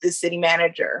on with this city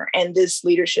manager and this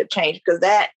leadership change, because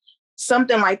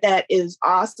something like that is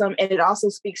awesome. And it also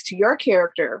speaks to your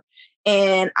character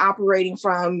and operating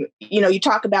from, you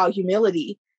talk about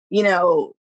humility,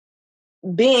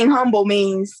 being humble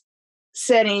means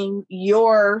setting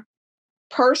your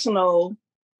personal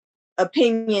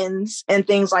opinions and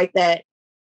things like that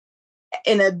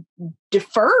in a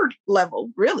deferred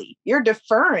level. Really, you're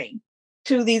deferring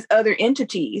to these other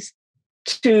entities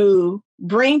to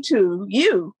bring to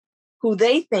you who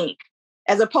they think,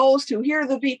 as opposed to, here are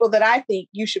the people that I think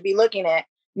you should be looking at.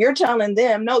 You're telling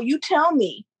them, no, you tell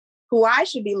me who I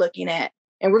should be looking at,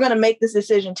 and we're going to make this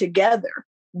decision together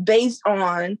based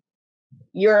on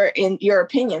your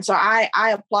opinion. So I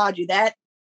applaud you. That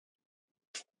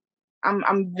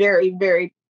I'm very,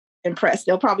 very impressed.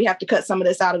 They'll probably have to cut some of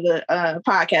this out of the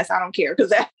podcast. I don't care,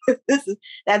 because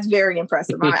that's very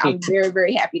impressive. I'm very,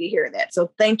 very happy to hear that.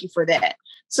 So thank you for that.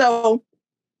 So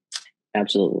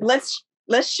absolutely,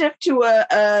 let's shift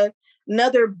to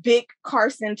another big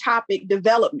Carson topic: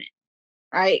 development.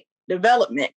 Right.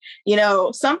 Development.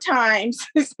 Sometimes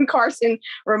Carson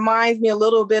reminds me a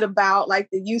little bit about like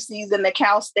the UCs and the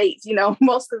Cal States.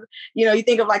 Most of, you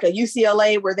think of like a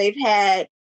UCLA where they've had,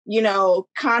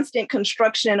 constant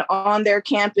construction on their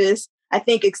campus, I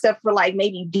think, except for like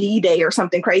maybe D-Day or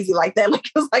something crazy like that. Like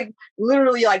it was like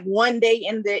literally like one day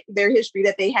in their history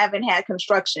that they haven't had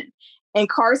construction. And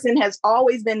Carson has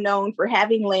always been known for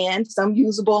having land, some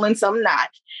usable and some not.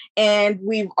 And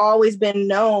we've always been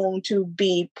known to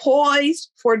be poised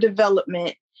for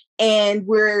development. And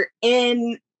we're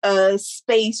in a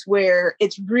space where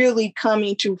it's really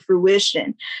coming to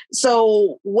fruition.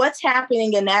 So what's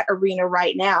happening in that arena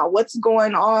right now? What's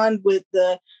going on with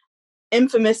the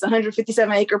infamous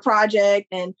 157-acre project,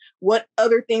 and what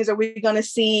other things are we going to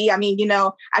see? I mean,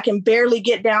 I can barely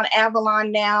get down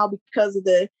Avalon now because of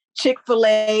the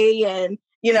Chick-fil-A and,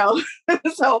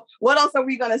 so what else are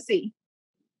we going to see?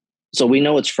 So we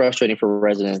know it's frustrating for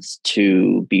residents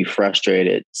to be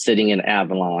frustrated sitting in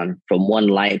Avalon from one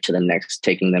light to the next,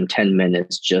 taking them 10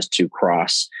 minutes just to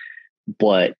cross.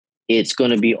 But it's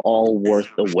going to be all worth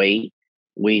the wait.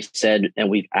 We said, and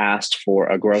we've asked for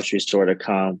a grocery store to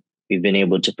come. We've been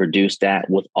able to produce that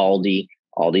with Aldi.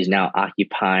 Aldi's now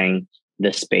occupying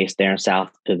the space there in South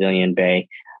Pavilion Bay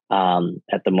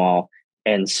at the mall.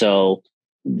 And so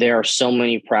there are so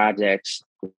many projects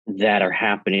that are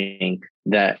happening,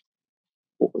 that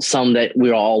some that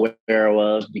we're all aware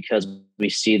of because we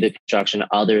see the construction,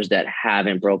 others that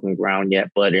haven't broken ground yet,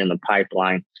 but are in the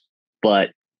pipeline.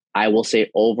 But I will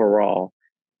say overall,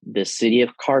 the city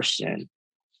of Carson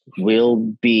will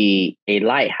be a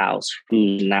lighthouse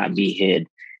who not be hid.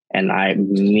 And I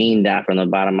mean that from the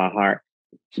bottom of my heart.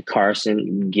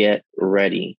 Carson, get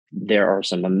ready. There are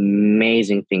some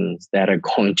amazing things that are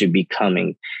going to be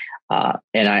coming.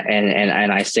 And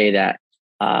I say that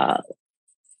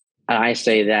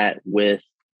with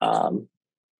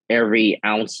every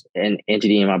ounce and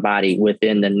entity in my body.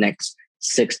 Within the next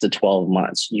 6 to 12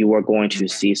 months, you are going to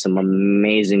see some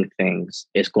amazing things.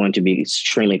 It's going to be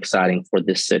extremely exciting for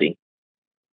this city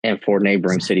and for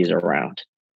neighboring cities around.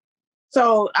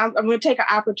 So I'm going to take an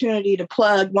opportunity to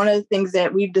plug one of the things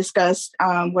that we've discussed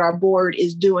with our board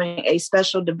is doing a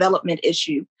special development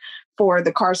issue for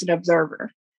the Carson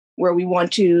Observer, where we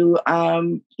want to,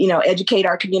 educate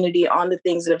our community on the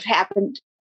things that have happened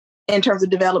in terms of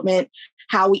development,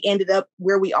 how we ended up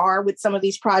where we are with some of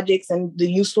these projects and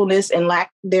the usefulness and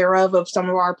lack thereof of some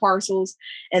of our parcels.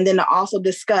 And then to also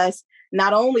discuss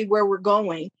not only where we're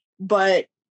going, but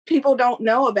people don't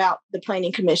know about the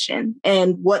Planning Commission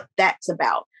and what that's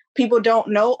about. People don't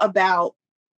know about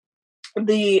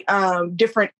the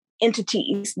different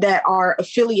entities that are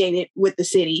affiliated with the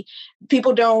city.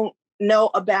 People don't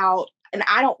know about, and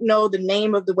I don't know the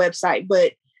name of the website,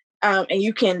 but and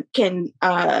you can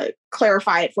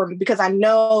clarify it for me, because I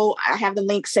know I have the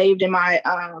link saved in my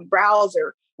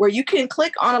browser where you can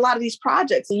click on a lot of these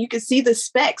projects and you can see the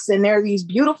specs, and there are these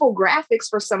beautiful graphics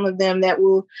for some of them that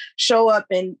will show up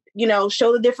and,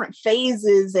 show the different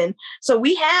phases. And so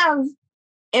we have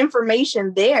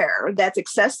information there that's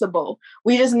accessible.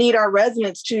 We just need our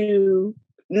residents to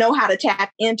know how to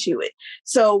tap into it.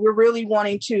 So we're really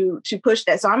wanting to push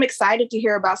that. So I'm excited to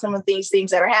hear about some of these things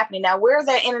that are happening. Now, where is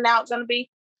that in and out going to be?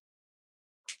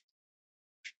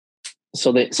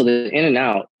 So the in and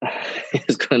out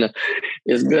is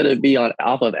gonna be on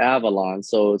off of Avalon.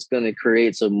 So it's gonna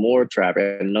create some more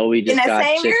traffic. I know we just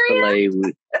got Chick-fil-A,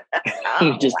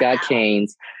 we just got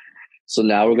Cane's. So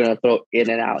now we're gonna throw in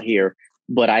and out here.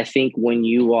 But I think when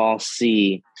you all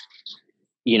see,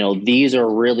 these are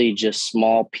really just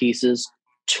small pieces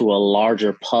to a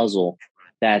larger puzzle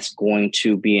that's going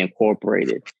to be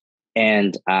incorporated.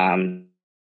 And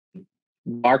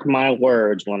mark my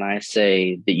words when I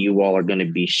say that you all are going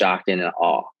to be shocked and in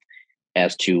awe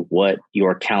as to what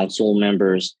your council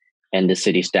members and the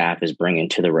city staff is bringing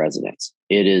to the residents.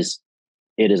 It is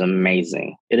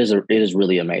amazing. It is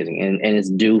really amazing. And it's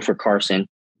due for Carson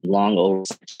long over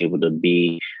to be able to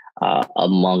be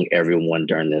among everyone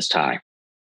during this time.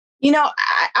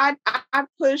 I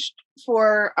pushed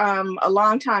for a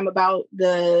long time about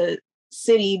the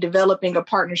city developing a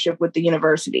partnership with the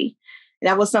university.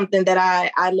 That was something that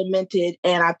I lamented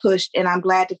and I pushed, and I'm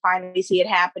glad to finally see it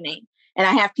happening. And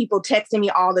I have people texting me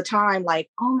all the time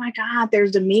like, oh my God, there's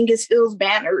Dominguez Hills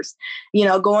banners,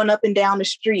 going up and down the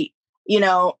street.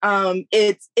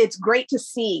 It's great to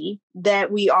see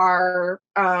that we are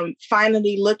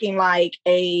finally looking like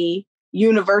a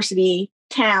university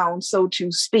town, so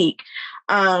to speak,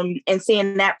 and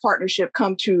seeing that partnership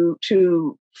come to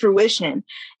fruition.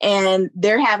 And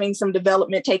they're having some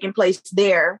development taking place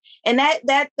there, and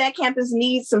that campus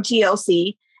needs some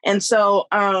TLC. And so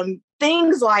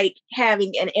things like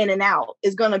having an in and out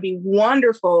is going to be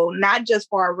wonderful, not just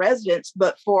for our residents,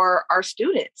 but for our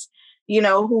students,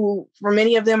 who for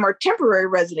many of them are temporary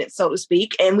residents, so to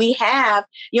speak. And we have,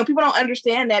 people don't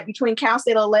understand that between Cal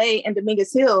State LA and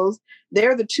Dominguez Hills,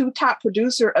 they're the two top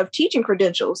producer of teaching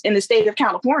credentials in the state of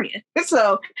California.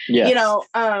 So, yes.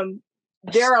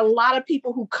 There are a lot of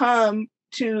people who come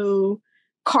to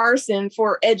Carson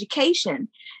for education.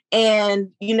 And,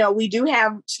 we do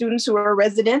have students who are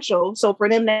residential. So for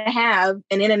them to have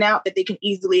an in and out that they can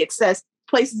easily access,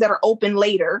 places that are open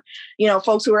later,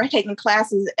 folks who are taking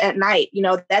classes at night,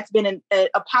 that's been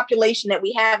a population that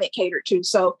we haven't catered to.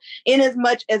 So in as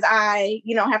much as I,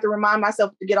 have to remind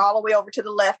myself to get all the way over to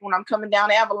the left when I'm coming down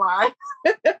Avalon,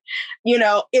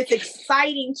 it's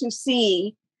exciting to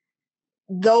see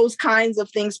those kinds of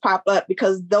things pop up,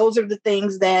 because those are the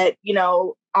things that,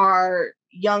 our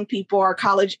young people, our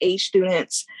college age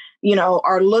students,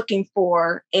 are looking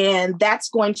for. And that's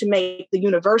going to make the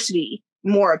university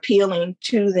more appealing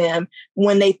to them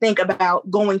when they think about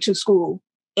going to school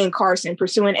in Carson,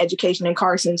 pursuing education in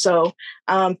Carson. So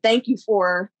thank you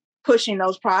for pushing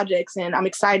those projects. And I'm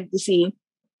excited to see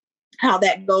how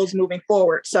that goes moving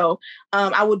forward. So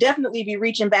I will definitely be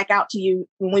reaching back out to you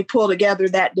when we pull together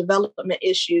that development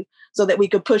issue so that we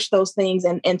could push those things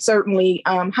and certainly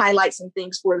highlight some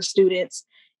things for the students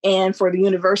and for the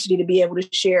university to be able to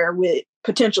share with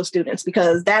potential students,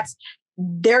 because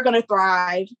they're going to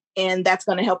thrive and that's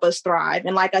going to help us thrive.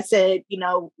 And like I said,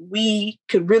 we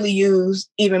could really use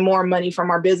even more money from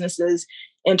our businesses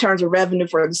in terms of revenue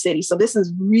for the city. So this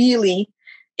is really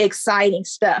exciting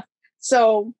stuff.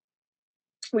 So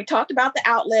we talked about the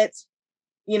outlets.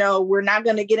 we're not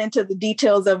going to get into the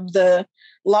details of the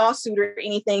lawsuit or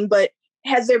anything, but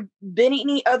has there been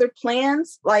any other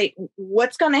plans? Like,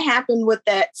 what's going to happen with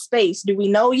that space? Do we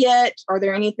know yet? Are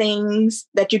there any things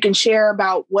that you can share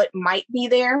about what might be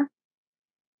there?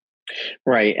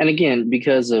 Right. And again,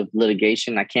 because of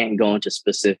litigation, I can't go into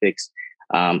specifics.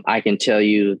 I can tell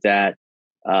you that,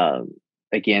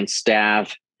 again,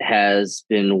 staff has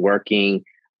been working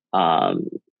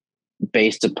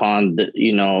based upon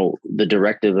the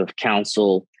directive of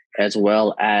council, as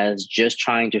well as just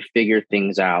trying to figure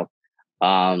things out.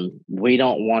 We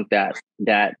don't want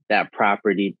that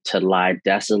property to lie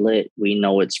desolate. We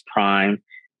know it's prime.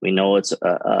 We know it's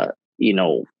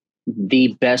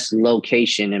the best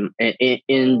location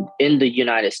in the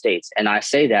United States. And I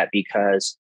say that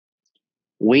because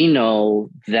we know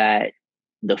that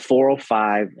the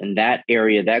 405 and that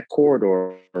area, that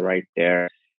corridor right there,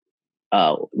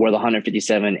 where the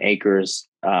 157 acres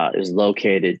is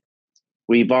located,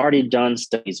 we've already done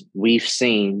studies. We've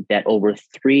seen that over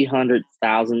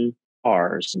 300,000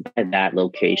 cars at that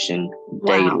location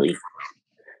daily.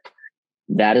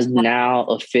 That is now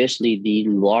officially the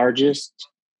largest,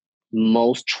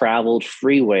 most traveled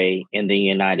freeway in the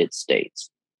United States.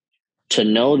 To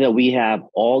know that we have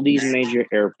all these major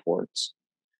airports,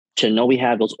 to know we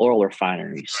have those oil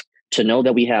refineries, to know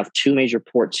that we have two major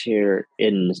ports here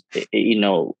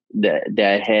that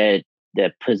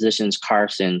positions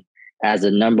Carson as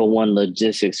the number one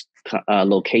logistics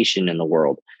location in the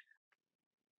world.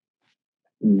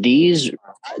 For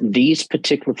these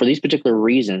particular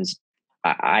reasons,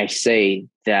 I say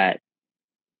that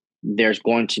there's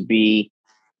going to be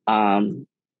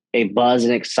a buzz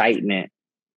and excitement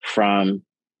from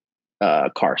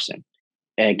Carson.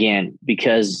 Again,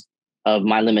 because of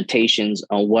my limitations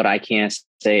on what I can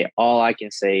say, all I can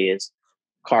say is,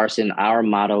 Carson, our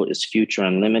motto is Future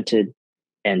Unlimited,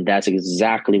 and that's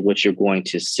exactly what you're going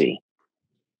to see.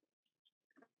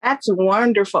 That's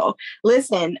wonderful.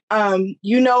 Listen, I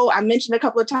mentioned a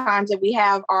couple of times that we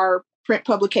have our print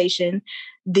publication,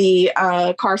 the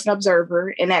Carson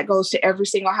Observer, and that goes to every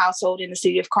single household in the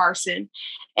city of Carson.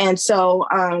 And so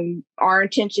our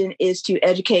intention is to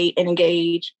educate and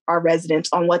engage our residents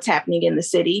on what's happening in the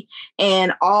city.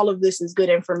 And all of this is good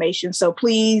information. So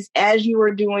please, as you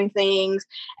are doing things,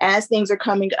 as things are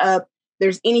coming up,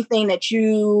 there's anything that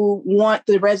you want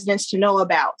the residents to know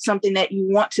about, something that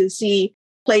you want to see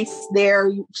placed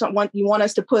there, someone you want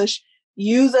us to push,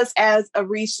 use us as a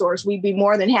resource. We'd be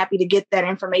more than happy to get that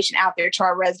information out there to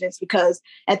our residents, because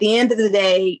at the end of the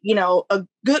day, a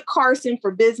good Carson for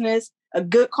business, a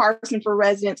good Carson for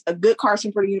residents, a good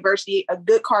Carson for the university, a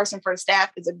good Carson for staff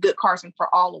is a good Carson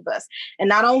for all of us. And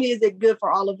not only is it good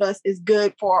for all of us, it's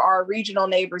good for our regional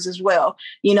neighbors as well.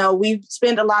 We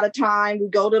spend a lot of time, we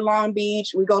go to Long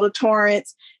Beach, we go to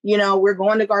Torrance, we're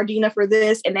going to Gardena for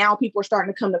this. And now people are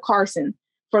starting to come to Carson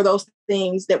for those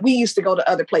things that we used to go to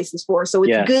other places for. So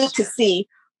it's good to see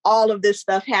all of this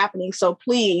stuff happening. So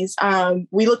please,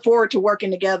 we look forward to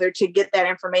working together to get that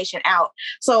information out.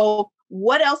 So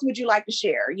what else would you like to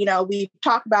share? We've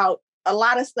talked about a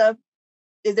lot of stuff.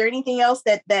 Is there anything else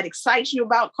that excites you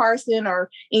about Carson, or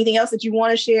anything else that you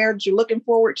want to share that you're looking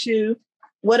forward to?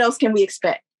 What else can we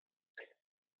expect?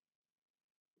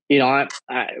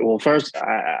 First,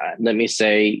 let me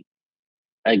say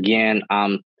again,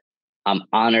 I'm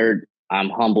honored, I'm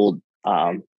humbled,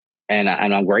 and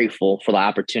I'm grateful for the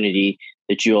opportunity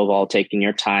that you have all taken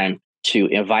your time to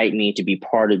invite me to be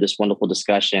part of this wonderful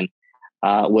discussion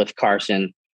with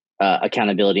Carson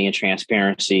Accountability and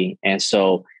Transparency. And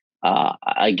so,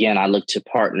 again, I look to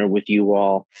partner with you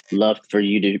all. Love for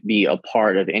you to be a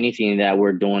part of anything that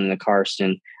we're doing in the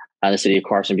city of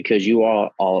Carson, because you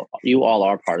all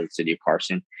are part of the city of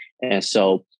Carson. And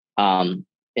so,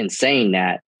 in saying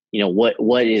that,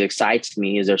 what excites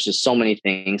me is there's just so many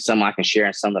things, some I can share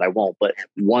and some that I won't. But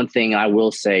one thing I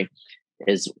will say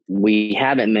is we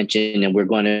haven't mentioned, and we're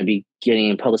going to be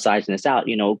getting and publicizing this out.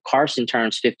 Carson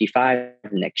turns 55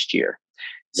 next year.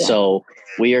 Yeah. So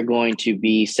we are going to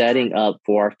be setting up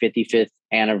for our 55th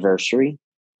anniversary.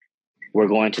 We're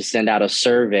going to send out a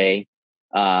survey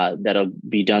that'll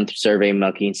be done through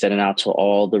SurveyMonkey, sending out to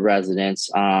all the residents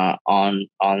on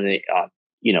the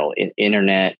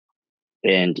internet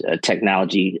and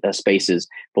technology spaces.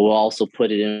 But we'll also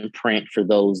put it in print for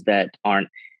those that aren't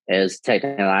as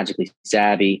technologically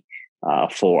savvy,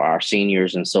 for our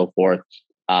seniors and so forth.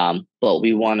 But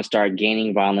we want to start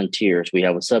gaining volunteers. We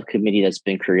have a subcommittee that's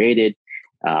been created.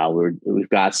 We've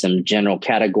got some general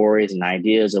categories and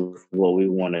ideas of what we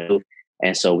want to do.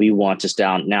 And so we want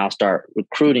to now start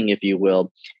recruiting, if you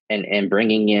will, and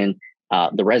bringing in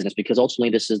the residents, because ultimately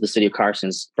this is the city of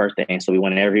Carson's birthday. And so we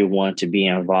want everyone to be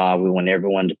involved. We want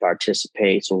everyone to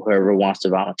participate. So whoever wants to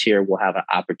volunteer will have an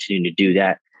opportunity to do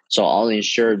that. So I'll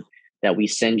ensure that we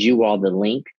send you all the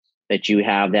link, that you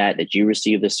have that you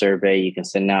receive the survey. You can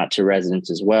send it out to residents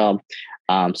as well.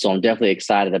 So I'm definitely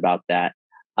excited about that.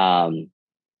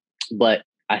 But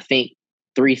I think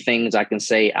 3 things I can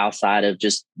say outside of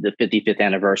just the 55th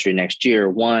anniversary next year.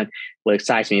 One, what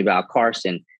excites me about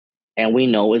Carson, and we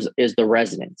know is the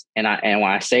residents. And when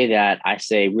I say that, I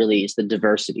say really it's the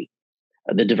diversity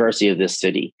of this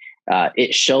city.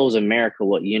 It shows America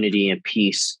what unity and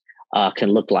peace can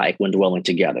look like when dwelling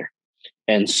together.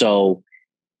 And so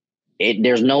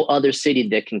there's no other city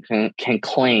that can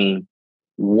claim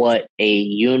what a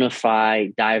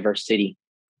unified, diverse city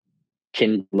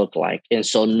can look like. And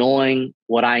so knowing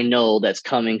what I know that's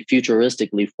coming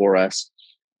futuristically for us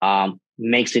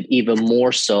makes it even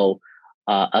more so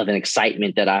of an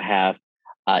excitement that I have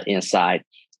inside.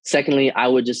 Secondly, I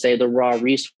would just say the raw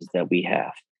resources that we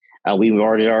have. We've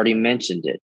already mentioned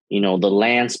it. The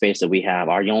land space that we have,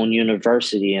 our own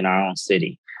university in our own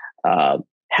city,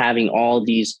 having all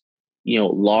these,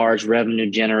 large revenue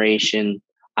generation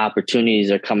opportunities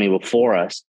that are coming before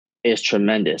us is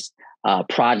tremendous.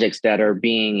 Projects that are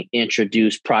being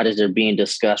introduced, projects that are being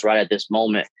discussed right at this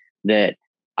moment that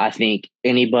I think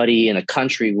anybody in a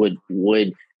country would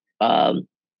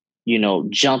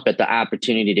jump at the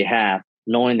opportunity to have,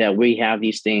 knowing that we have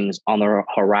these things on the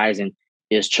horizon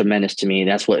is tremendous to me.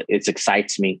 That's what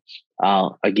excites me,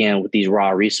 again, with these raw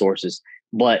resources.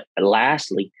 But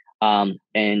lastly,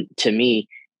 and to me,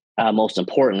 most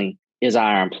importantly, is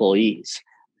our employees.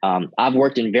 I've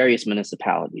worked in various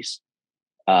municipalities,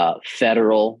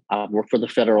 federal. I've worked for the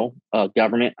federal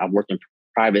government. I've worked in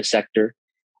private sector.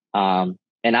 And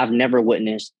I've never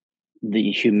witnessed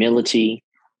the humility,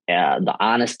 the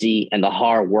honesty, and the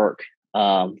hard work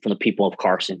from the people of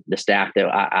Carson, the staff that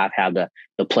I've had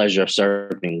the pleasure of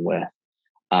serving with.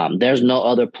 There's no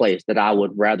other place that I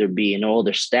would rather be, and no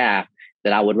other staff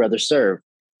that I would rather serve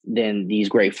than these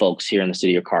great folks here in the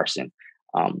city of Carson.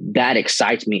 That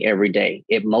excites me every day.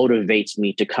 It motivates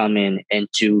me to come in and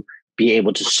to be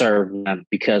able to serve them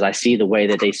because I see the way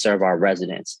that they serve our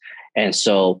residents. And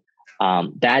so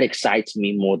that excites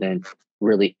me more than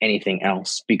really anything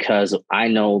else, because I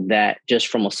know that just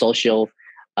from a social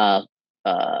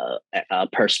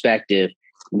perspective,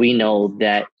 we know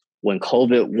that when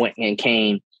COVID went and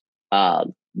came,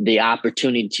 the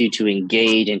opportunity to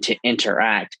engage and to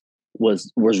interact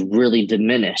was really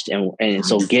diminished. And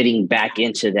so getting back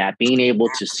into that, being able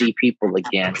to see people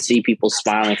again, see people's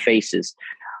smiling faces,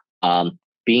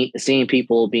 seeing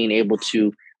people being able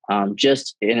to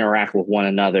just interact with one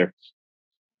another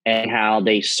and how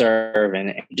they serve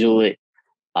and do it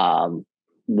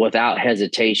without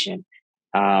hesitation.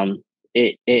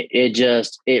 It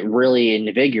really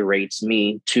invigorates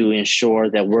me to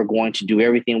ensure that we're going to do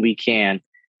everything we can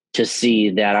to see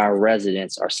that our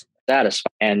residents are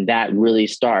satisfied. And that really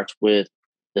starts with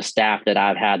the staff that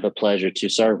I've had the pleasure to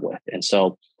serve with. And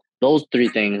so those 3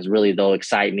 things really, though,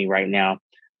 excite me right now,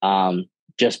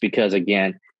 just because,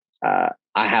 again,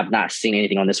 I have not seen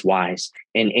anything on this wise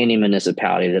in any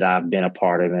municipality that I've been a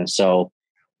part of. And so,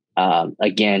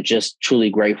 again, just truly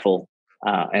grateful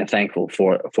and thankful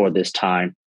for this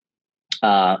time.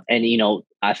 And,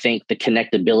 I think the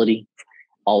connectability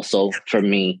also for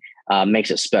me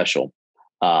makes it special.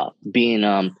 Being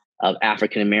of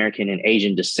African-American and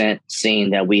Asian descent, seeing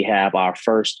that we have our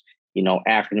first,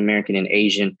 African-American and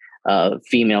Asian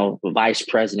female vice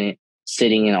president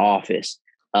sitting in office,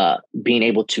 being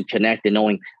able to connect and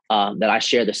knowing that I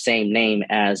share the same name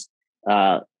as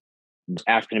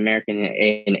African-American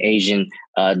and Asian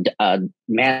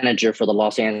manager for the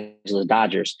Los Angeles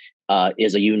Dodgers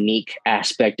is a unique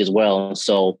aspect as well. And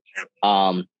so,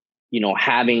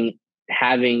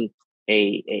 having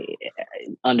a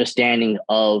understanding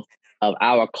of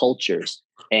our cultures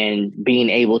and being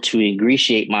able to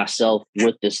ingratiate myself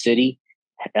with the city,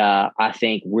 I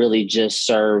think really just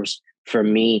serves for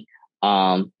me,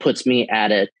 puts me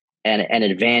at an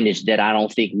advantage that I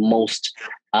don't think most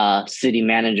city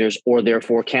managers or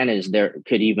therefore candidates there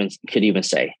could even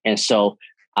say. And so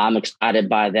I'm excited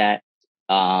by that.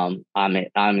 I'm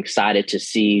excited to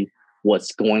see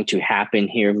what's going to happen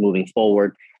here moving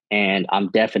forward. And I'm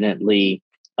definitely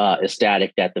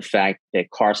ecstatic that the fact that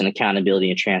Carson Accountability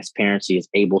and Transparency is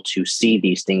able to see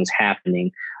these things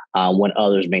happening when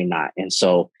others may not. And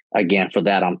so, again, for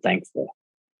that, I'm thankful.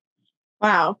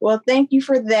 Wow. Well, thank you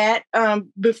for that.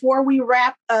 Before we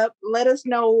wrap up, let us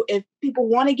know if people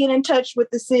want to get in touch with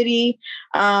the city,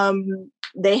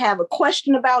 they have a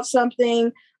question about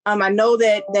something, I know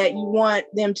that you want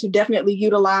them to definitely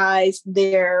utilize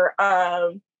their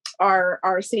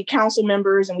our city council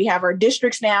members, and we have our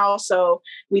districts now, so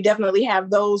we definitely have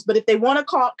those. But if they want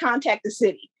to contact the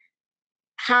city,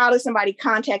 how does somebody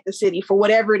contact the city for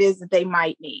whatever it is that they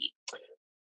might need?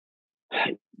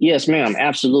 Yes, ma'am.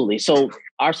 Absolutely. So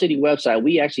our city website,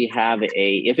 we actually have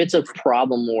if it's a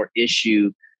problem or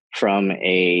issue from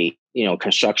a,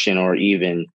 construction or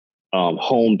even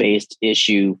home-based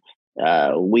issue,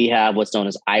 we have what's known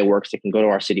as iWorks. They can go to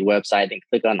our city website, they can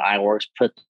click on iWorks,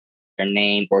 put their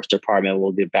name, Works Department,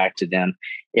 we'll get back to them.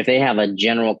 If they have a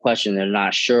general question, they're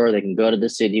not sure, they can go to the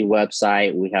city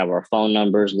website. We have our phone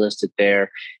numbers listed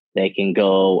there. They can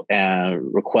go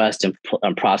and request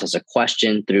and process a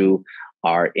question through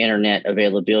our internet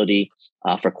availability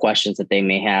for questions that they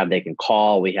may have. They can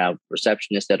call. We have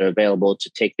receptionists that are available to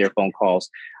take their phone calls,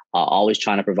 always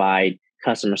trying to provide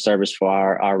customer service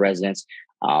for our residents.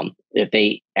 If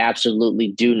they absolutely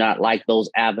do not like those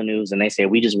avenues and they say,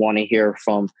 we just want to hear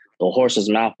from the horse's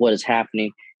mouth what is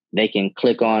happening, they can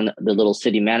click on the little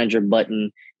city manager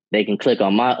button. They can click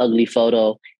on my ugly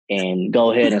photo and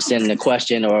go ahead and send a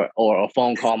question or a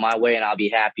phone call my way, and I'll be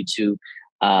happy to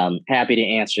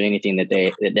answer anything that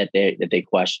they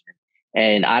question.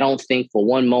 And I don't think for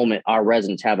one moment our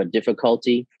residents have a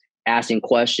difficulty asking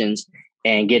questions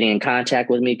and getting in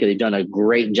contact with me, because they've done a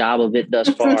great job of it thus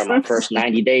far in my first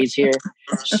 90 days here.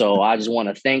 So I just want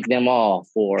to thank them all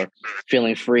for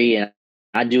feeling free. And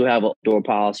I do have a door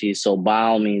policy, so by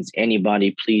all means,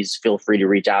 anybody, please feel free to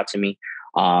reach out to me.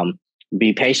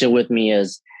 Be patient with me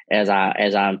as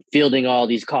I'm fielding all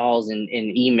these calls and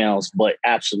emails, but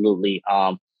absolutely,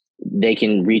 they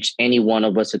can reach any one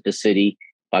of us at the city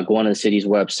by going to the city's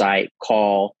website,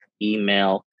 call,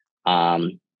 email,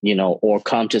 or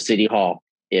come to City Hall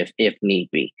if need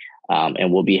be,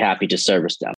 and we'll be happy to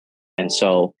service them. And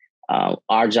so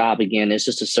our job, again, is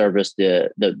just to service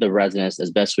the residents as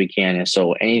best we can. And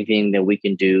so anything that we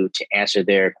can do to answer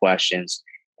their questions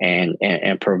and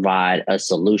provide a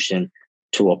solution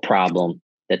to a problem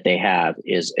that they have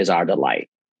is our delight.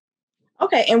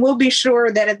 Okay. And we'll be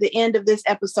sure that at the end of this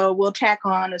episode, we'll tack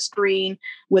on a screen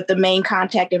with the main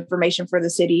contact information for the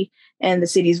city and the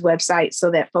city's website, so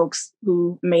that folks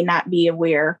who may not be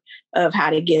aware of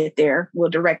how to get there, will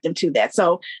direct them to that.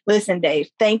 So listen, Dave,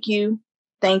 thank you.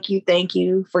 Thank you. Thank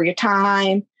you for your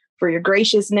time, for your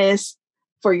graciousness,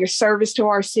 for your service to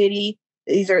our city.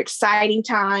 These are exciting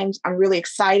times. I'm really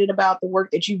excited about the work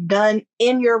that you've done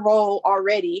in your role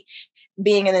already,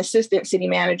 being an assistant city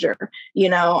manager.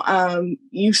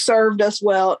 You served us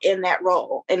well in that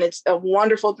role. And it's a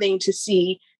wonderful thing to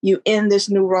see you in this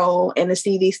new role and to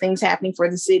see these things happening for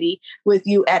the city with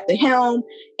you at the helm.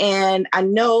 And I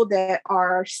know that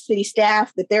our city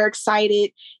staff, that they're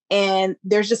excited, and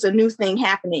there's just a new thing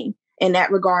happening in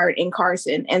that regard in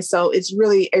Carson. And so it's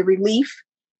really a relief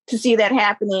to see that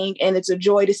happening, and it's a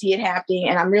joy to see it happening.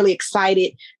 And I'm really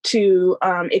excited to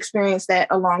experience that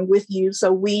along with you.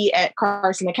 So we at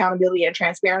Carson Accountability and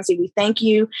Transparency, we thank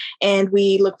you, and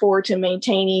we look forward to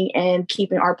maintaining and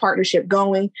keeping our partnership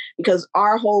going, because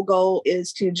our whole goal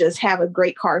is to just have a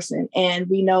great Carson. And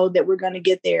we know that we're going to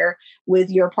get there with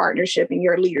your partnership and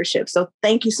your leadership. So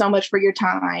thank you so much for your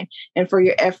time and for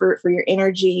your effort, for your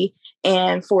energy,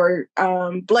 and for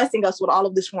blessing us with all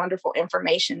of this wonderful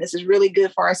information. This is really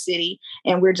good for our city,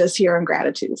 and we're just here in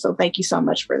gratitude. So thank you so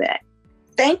much for that.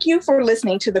 Thank you for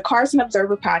listening to the Carson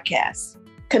Observer Podcast,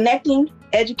 connecting,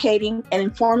 educating, and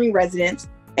informing residents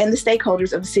and the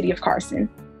stakeholders of the city of Carson.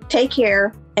 Take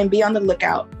care and be on the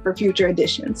lookout for future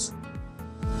editions.